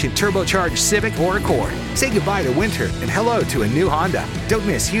fuel-efficient turbocharged Civic or Accord. Say goodbye to winter and hello to a new Honda. Don't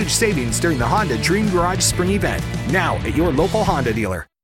miss huge savings during the Honda Dream Garage Spring Event. Now at your local Honda dealer.